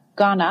to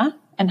Ghana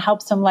and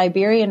help some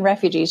Liberian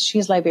refugees.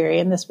 She's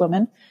Liberian, this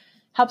woman,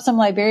 help some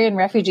Liberian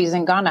refugees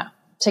in Ghana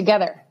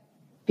together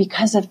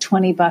because of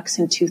 $20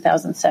 in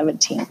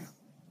 2017.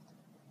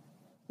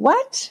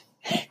 What?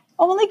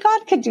 Only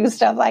God could do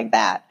stuff like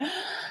that.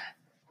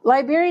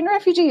 Liberian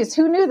refugees.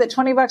 Who knew that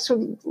 $20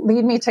 would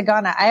lead me to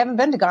Ghana? I haven't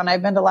been to Ghana.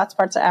 I've been to lots of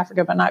parts of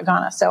Africa, but not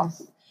Ghana. So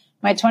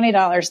my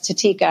 $20 to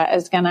Tika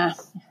is going to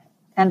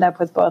end up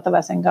with both of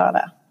us in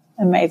Ghana.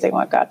 Amazing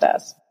what God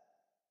does.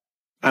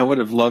 I would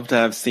have loved to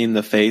have seen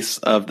the face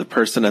of the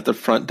person at the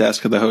front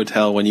desk of the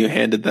hotel when you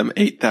handed them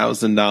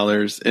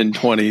 $8,000 in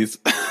 20s.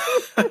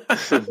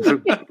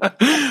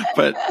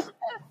 But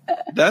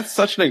that's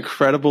such an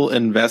incredible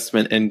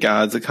investment in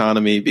God's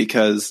economy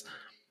because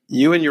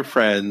you and your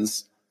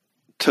friends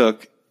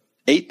took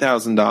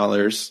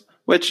 $8,000,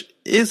 which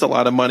is a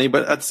lot of money,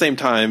 but at the same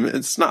time,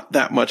 it's not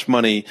that much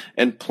money,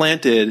 and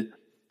planted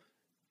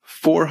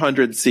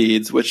 400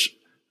 seeds, which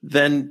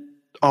then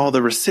all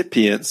the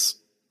recipients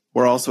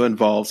were also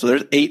involved. So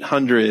there's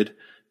 800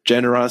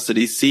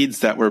 generosity seeds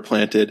that were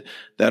planted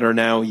that are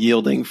now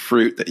yielding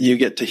fruit that you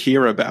get to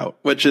hear about,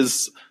 which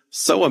is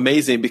so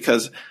amazing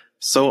because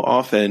so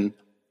often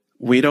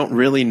we don't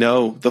really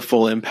know the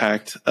full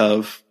impact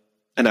of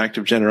an act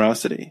of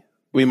generosity.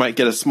 We might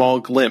get a small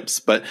glimpse,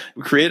 but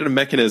we created a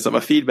mechanism,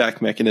 a feedback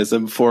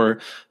mechanism for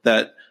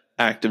that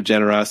act of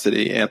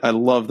generosity. And I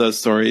love those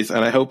stories,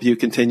 and I hope you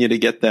continue to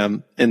get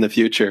them in the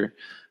future.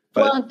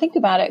 But, well, and think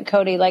about it,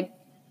 Cody. Like,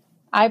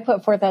 I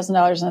put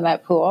 $4,000 into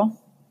that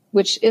pool,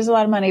 which is a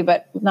lot of money,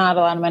 but not a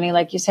lot of money.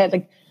 Like you said,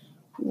 like,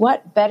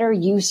 what better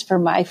use for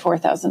my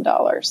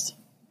 $4,000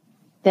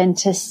 than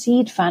to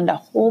seed fund a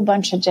whole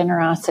bunch of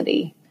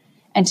generosity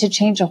and to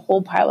change a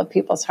whole pile of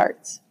people's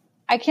hearts?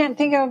 I can't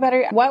think of a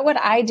better, what would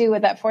I do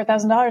with that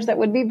 $4,000 that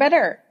would be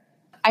better?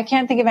 I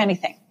can't think of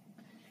anything.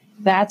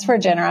 That's where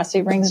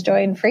generosity brings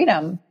joy and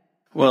freedom.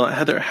 Well,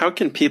 Heather, how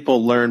can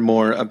people learn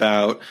more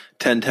about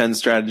 1010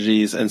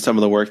 strategies and some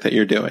of the work that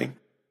you're doing?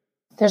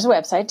 There's a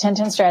website,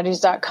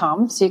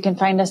 1010strategies.com. So you can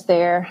find us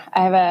there.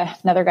 I have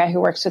another guy who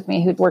works with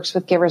me who works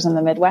with givers in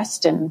the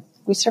Midwest, and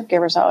we serve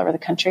givers all over the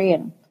country,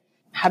 and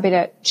happy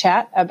to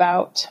chat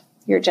about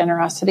your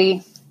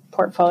generosity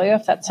portfolio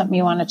if that's something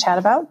you want to chat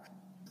about.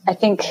 I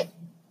think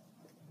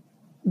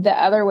the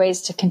other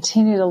ways to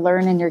continue to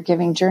learn in your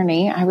giving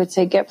journey, I would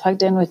say get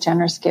plugged in with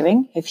Generous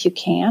Giving if you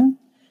can.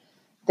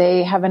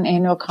 They have an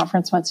annual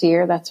conference once a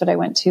year. That's what I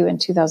went to in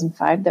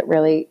 2005 that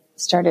really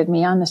started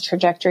me on this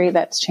trajectory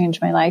that's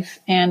changed my life.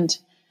 And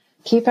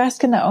keep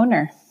asking the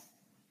owner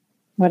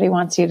what he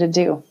wants you to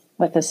do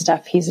with the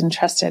stuff he's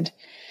entrusted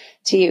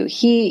to you.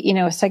 He,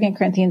 2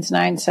 Corinthians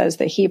 9 says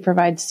that he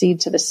provides seed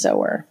to the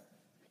sower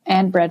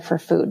and bread for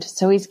food.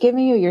 So he's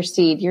giving you your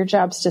seed. Your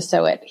job's to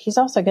sow it. He's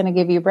also going to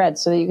give you bread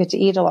so that you get to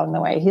eat along the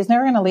way. He's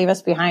never going to leave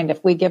us behind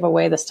if we give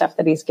away the stuff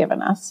that he's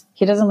given us.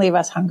 He doesn't leave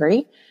us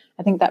hungry.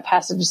 I think that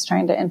passage is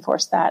trying to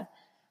enforce that.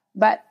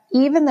 But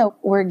even though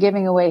we're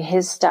giving away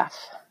his stuff,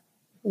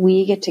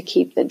 we get to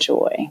keep the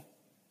joy.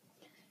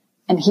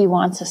 And he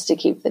wants us to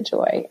keep the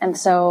joy. And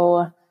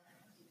so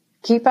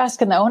keep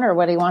asking the owner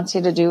what he wants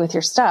you to do with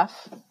your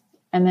stuff,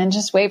 and then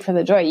just wait for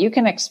the joy. You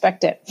can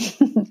expect it.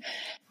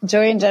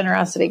 Joy and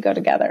generosity go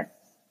together.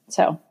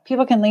 So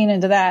people can lean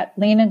into that,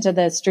 lean into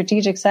the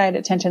strategic side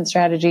at 10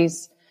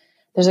 Strategies.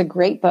 There's a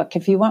great book.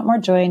 If you want more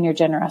joy in your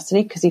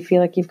generosity, because you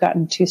feel like you've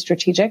gotten too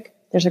strategic,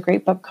 there's a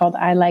great book called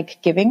I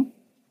Like Giving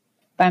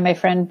by my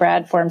friend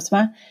Brad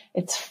Formsma.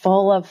 It's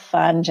full of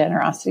fun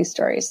generosity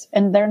stories,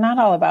 and they're not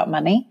all about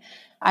money.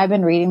 I've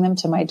been reading them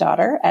to my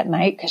daughter at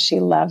night because she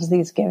loves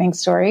these giving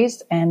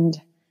stories. And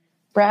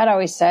Brad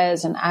always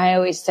says, and I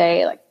always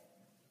say, like,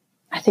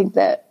 I think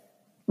that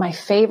my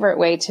favorite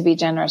way to be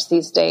generous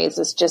these days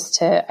is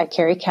I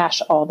carry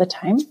cash all the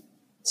time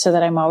so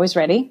that I'm always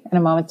ready at a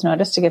moment's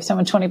notice to give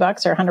someone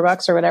 $20 or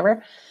 $100 or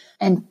whatever,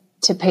 and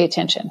to pay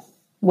attention.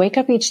 Wake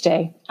up each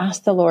day,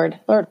 ask the Lord,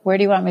 where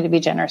do you want me to be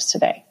generous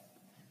today?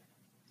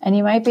 And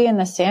you might be in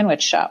the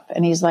sandwich shop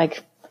and he's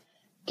like,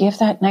 give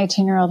that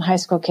 19-year-old high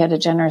school kid a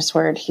generous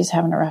word. He's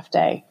having a rough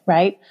day,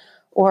 right?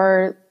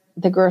 Or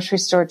the grocery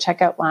store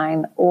checkout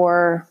line,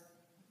 or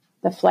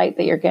the flight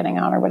that you're getting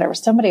on, or whatever.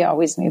 Somebody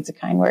always needs a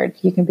kind word.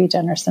 You can be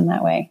generous in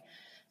that way.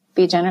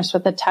 Be generous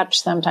with a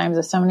touch sometimes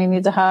if somebody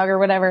needs a hug or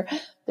whatever.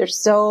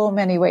 There's so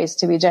many ways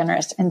to be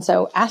generous. And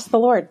so ask the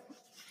Lord.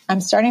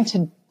 I'm starting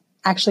to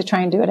actually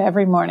try and do it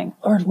every morning.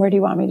 Lord, where do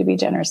you want me to be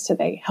generous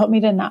today? Help me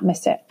to not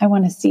miss it. I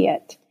want to see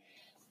it.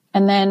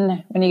 And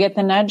then when you get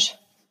the nudge,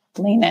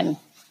 lean in.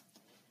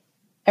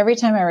 Every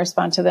time I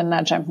respond to the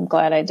nudge, I'm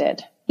glad I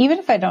did, even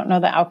if I don't know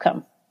the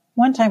outcome.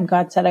 One time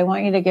God said, I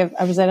want you to give,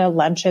 I was at a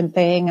luncheon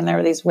thing and there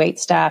were these wait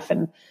staff,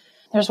 and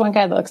there's one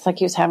guy that looks like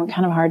he was having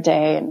kind of a hard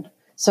day. And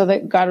so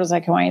that God was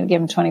like, I want you to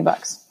give him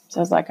 $20. So I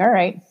was like, all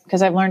right.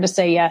 Cause I've learned to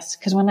say yes.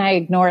 Cause when I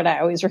ignore it, I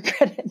always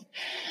regret it.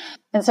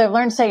 And so I've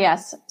learned to say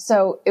yes.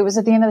 So it was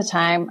at the end of the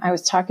time, I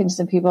was talking to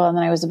some people and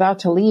then I was about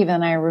to leave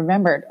and I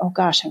remembered, oh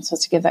gosh, I'm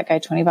supposed to give that guy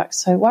 $20.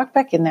 So I walked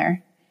back in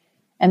there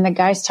and the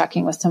guy's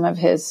talking with some of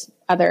his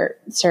other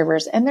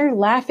servers and they're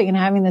laughing and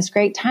having this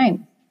great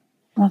time.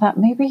 And I thought,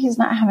 maybe he's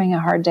not having a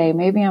hard day.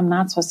 Maybe I'm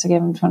not supposed to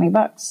give him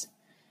 $20.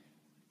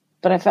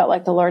 But I felt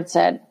like the Lord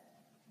said,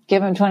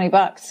 give him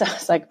 $20. So I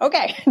was like,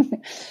 okay.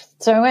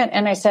 So I went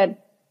and I said,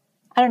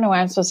 I don't know why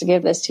I'm supposed to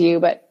give this to you,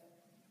 but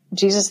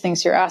Jesus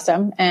thinks you're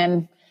awesome.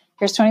 And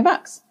here's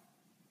 $20.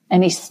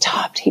 And he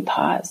stopped, he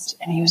paused,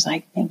 and he was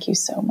like, thank you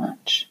so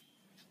much.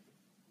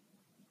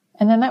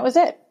 And then that was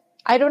it.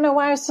 I don't know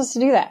why I was supposed to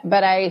do that,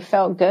 but I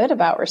felt good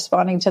about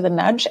responding to the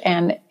nudge,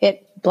 and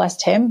it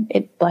blessed him.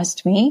 It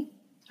blessed me.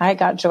 I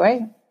got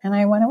joy and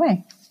I went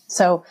away.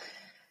 So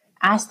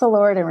ask the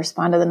Lord and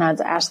respond to the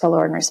nudge. Ask the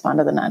Lord and respond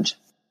to the nudge.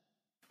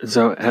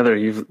 So Heather,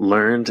 you've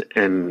learned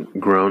and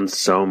grown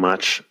so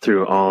much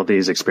through all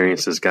these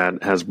experiences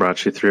God has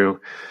brought you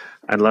through.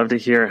 I'd love to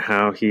hear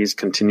how he's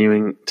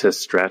continuing to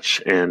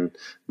stretch and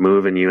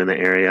move in you in the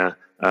area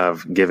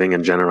of giving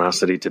and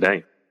generosity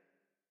today.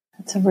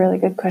 That's a really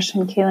good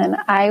question,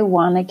 Keelan. I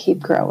want to keep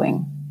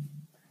growing.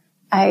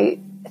 I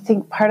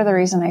think part of the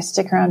reason I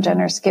stick around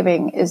generous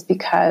giving is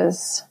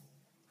because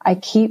I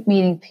keep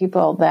meeting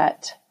people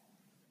that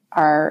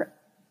are,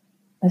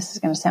 this is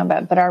going to sound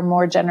bad, but are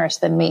more generous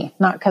than me.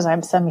 Not because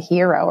I'm some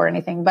hero or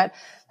anything, but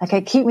like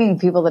I keep meeting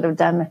people that have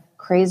done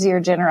crazier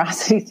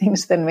generosity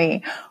things than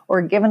me,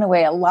 or given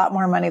away a lot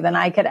more money than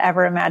I could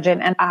ever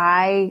imagine. And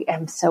I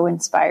am so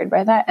inspired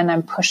by that, and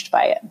I'm pushed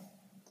by it.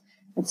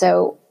 And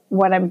so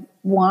what I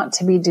want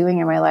to be doing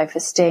in my life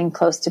is staying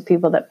close to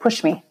people that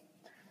push me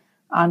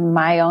on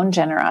my own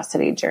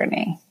generosity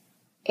journey.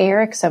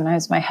 Eric,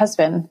 sometimes my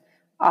husband,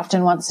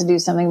 often wants to do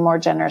something more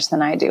generous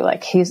than I do.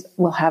 Like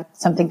we'll have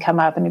something come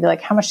up and he'd be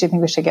like, how much do you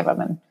think we should give him?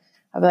 And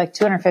I'll be like,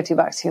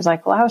 $250. He was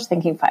like, well, I was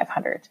thinking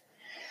 500.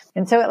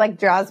 And so it like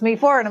draws me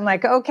forward. I'm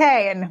like,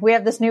 okay. And we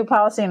have this new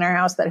policy in our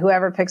house that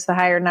whoever picks the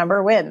higher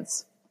number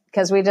wins,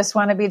 because we just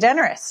want to be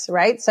generous,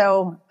 right?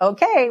 So,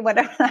 okay,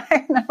 whatever the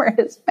higher number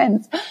is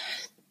wins.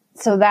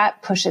 So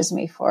that pushes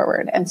me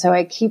forward. And so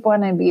I keep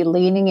wanting to be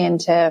leaning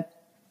into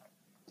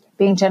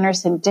being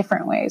generous in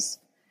different ways.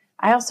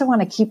 I also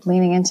want to keep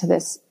leaning into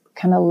this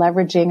kind of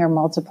leveraging or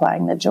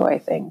multiplying the joy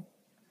thing.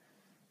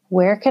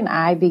 Where can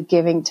I be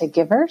giving to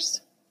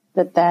givers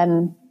that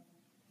then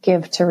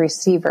give to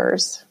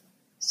receivers,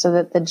 so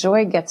that the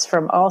joy gets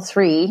from all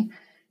three,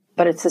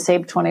 but it's the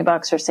same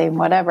 $20 or same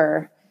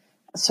whatever,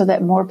 so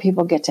that more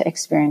people get to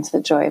experience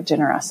the joy of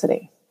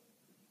generosity.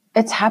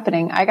 It's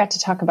happening. I got to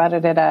talk about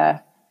it at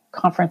a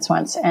conference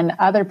once, and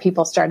other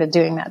people started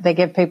doing that. They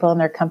give people in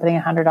their company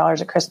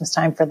 $100 at Christmas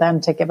time for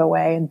them to give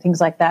away and things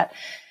like that.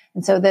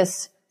 And so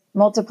this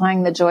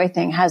multiplying the joy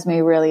thing has me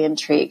really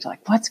intrigued.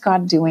 Like, what's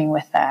God doing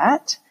with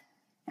that?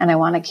 And I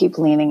want to keep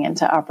leaning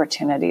into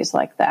opportunities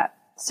like that.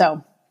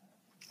 So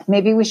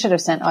maybe we should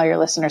have sent all your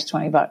listeners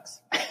 $20. Darn,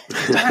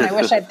 I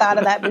wish I'd thought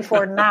of that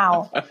before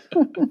now.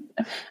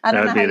 I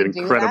don't know how you do that. That would be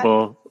an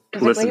incredible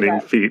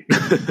listening feat.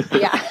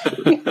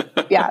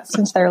 Yeah,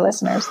 since they're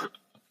listeners.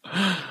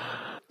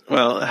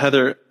 Well,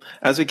 Heather,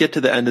 as we get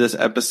to the end of this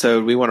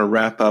episode, we want to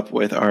wrap up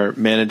with our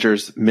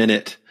manager's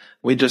minute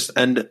we just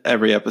end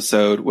every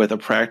episode with a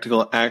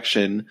practical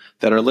action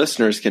that our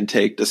listeners can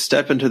take to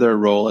step into their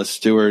role as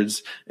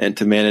stewards and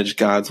to manage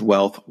God's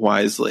wealth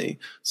wisely.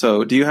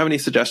 So do you have any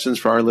suggestions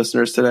for our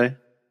listeners today?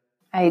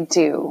 I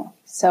do.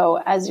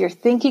 So as you're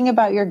thinking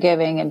about your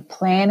giving and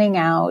planning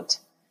out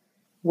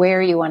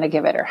where you want to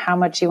give it or how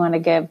much you want to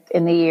give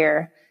in the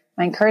year,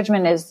 my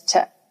encouragement is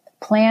to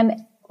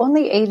plan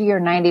only 80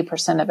 or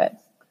 90% of it.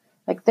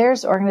 Like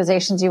there's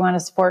organizations you want to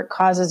support,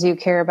 causes you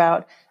care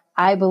about.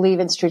 I believe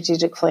in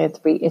strategic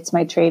philanthropy. It's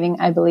my training.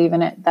 I believe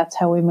in it. That's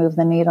how we move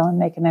the needle and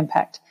make an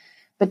impact.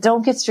 But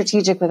don't get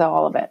strategic with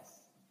all of it.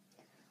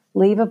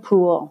 Leave a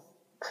pool.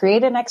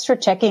 Create an extra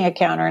checking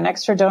account or an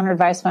extra donor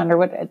advice fund,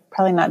 or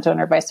probably not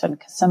donor advice fund,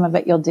 because some of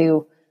it you'll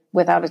do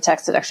without a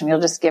tax deduction.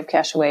 You'll just give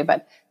cash away.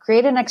 But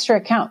create an extra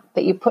account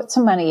that you put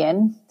some money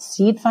in,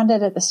 seed fund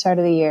it at the start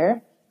of the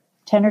year,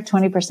 10 or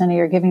 20% of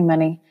your giving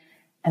money,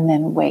 and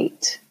then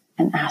wait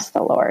and ask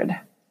the Lord,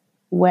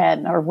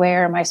 when or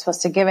where am I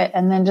supposed to give it?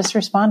 And then just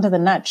respond to the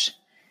nudge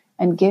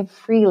and give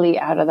freely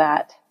out of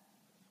that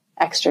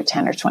extra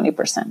 10 or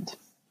 20%.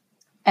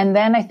 And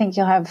then I think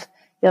you'll have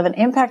an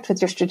impact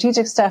with your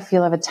strategic stuff.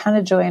 You'll have a ton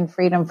of joy and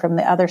freedom from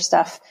the other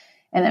stuff.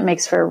 And it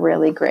makes for a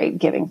really great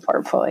giving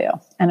portfolio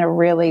and a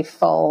really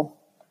full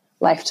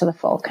life to the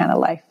full kind of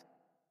life.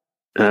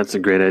 That's a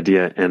great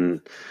idea.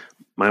 And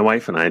my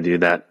wife and I do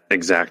that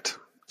exact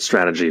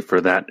strategy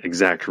for that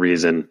exact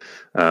reason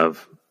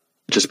of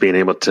just being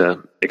able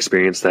to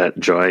experience that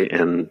joy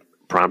and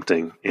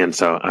prompting. And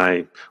so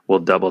I will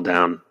double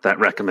down that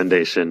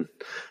recommendation.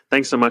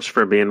 Thanks so much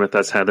for being with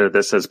us, Heather.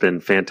 This has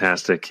been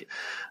fantastic.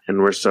 And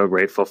we're so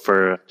grateful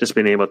for just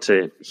being able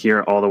to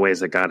hear all the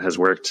ways that God has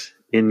worked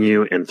in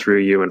you and through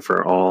you, and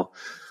for all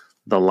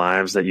the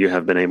lives that you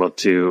have been able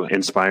to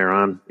inspire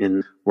on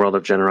in World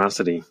of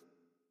Generosity.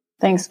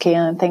 Thanks,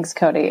 Keelan. Thanks,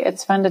 Cody.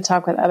 It's fun to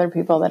talk with other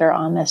people that are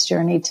on this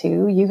journey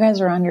too. You guys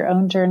are on your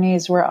own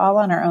journeys. We're all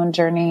on our own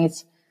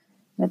journeys.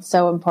 It's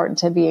so important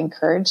to be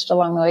encouraged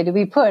along the way, to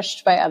be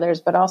pushed by others,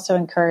 but also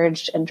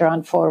encouraged and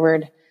drawn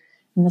forward.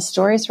 And the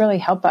stories really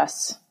help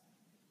us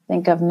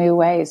think of new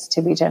ways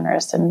to be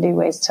generous and new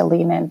ways to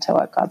lean into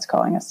what God's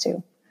calling us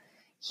to.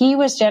 He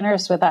was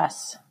generous with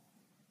us.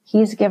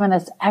 He's given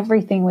us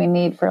everything we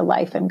need for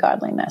life and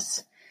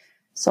godliness.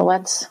 So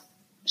let's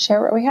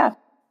share what we have.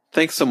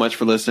 Thanks so much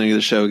for listening to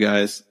the show,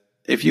 guys.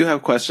 If you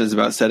have questions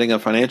about setting a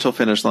financial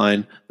finish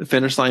line, the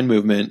Finish Line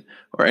movement,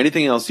 or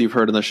anything else you've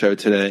heard on the show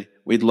today,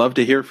 we'd love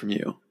to hear from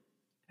you.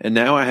 And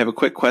now I have a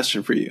quick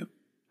question for you.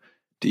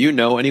 Do you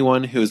know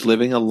anyone who is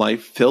living a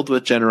life filled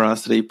with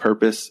generosity,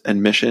 purpose,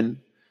 and mission?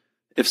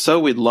 If so,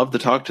 we'd love to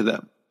talk to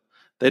them.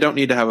 They don't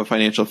need to have a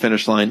financial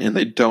finish line, and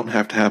they don't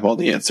have to have all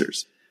the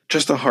answers.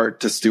 Just a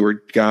heart to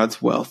steward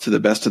God's wealth to the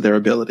best of their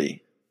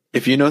ability.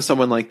 If you know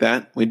someone like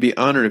that, we'd be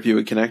honored if you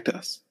would connect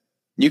us.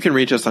 You can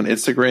reach us on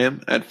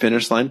Instagram at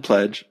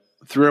FinishLinePledge,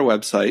 through our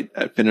website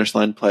at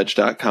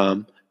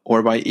finishlinepledge.com,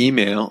 or by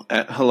email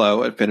at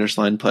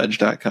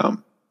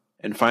hello@finishlinepledge.com.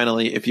 And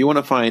finally, if you want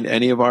to find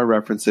any of our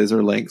references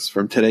or links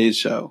from today's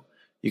show,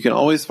 you can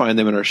always find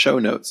them in our show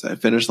notes at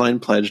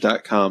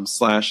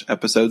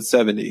finishlinepledge.com/episode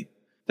 70.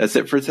 That's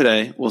it for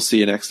today. We'll see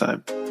you next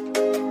time.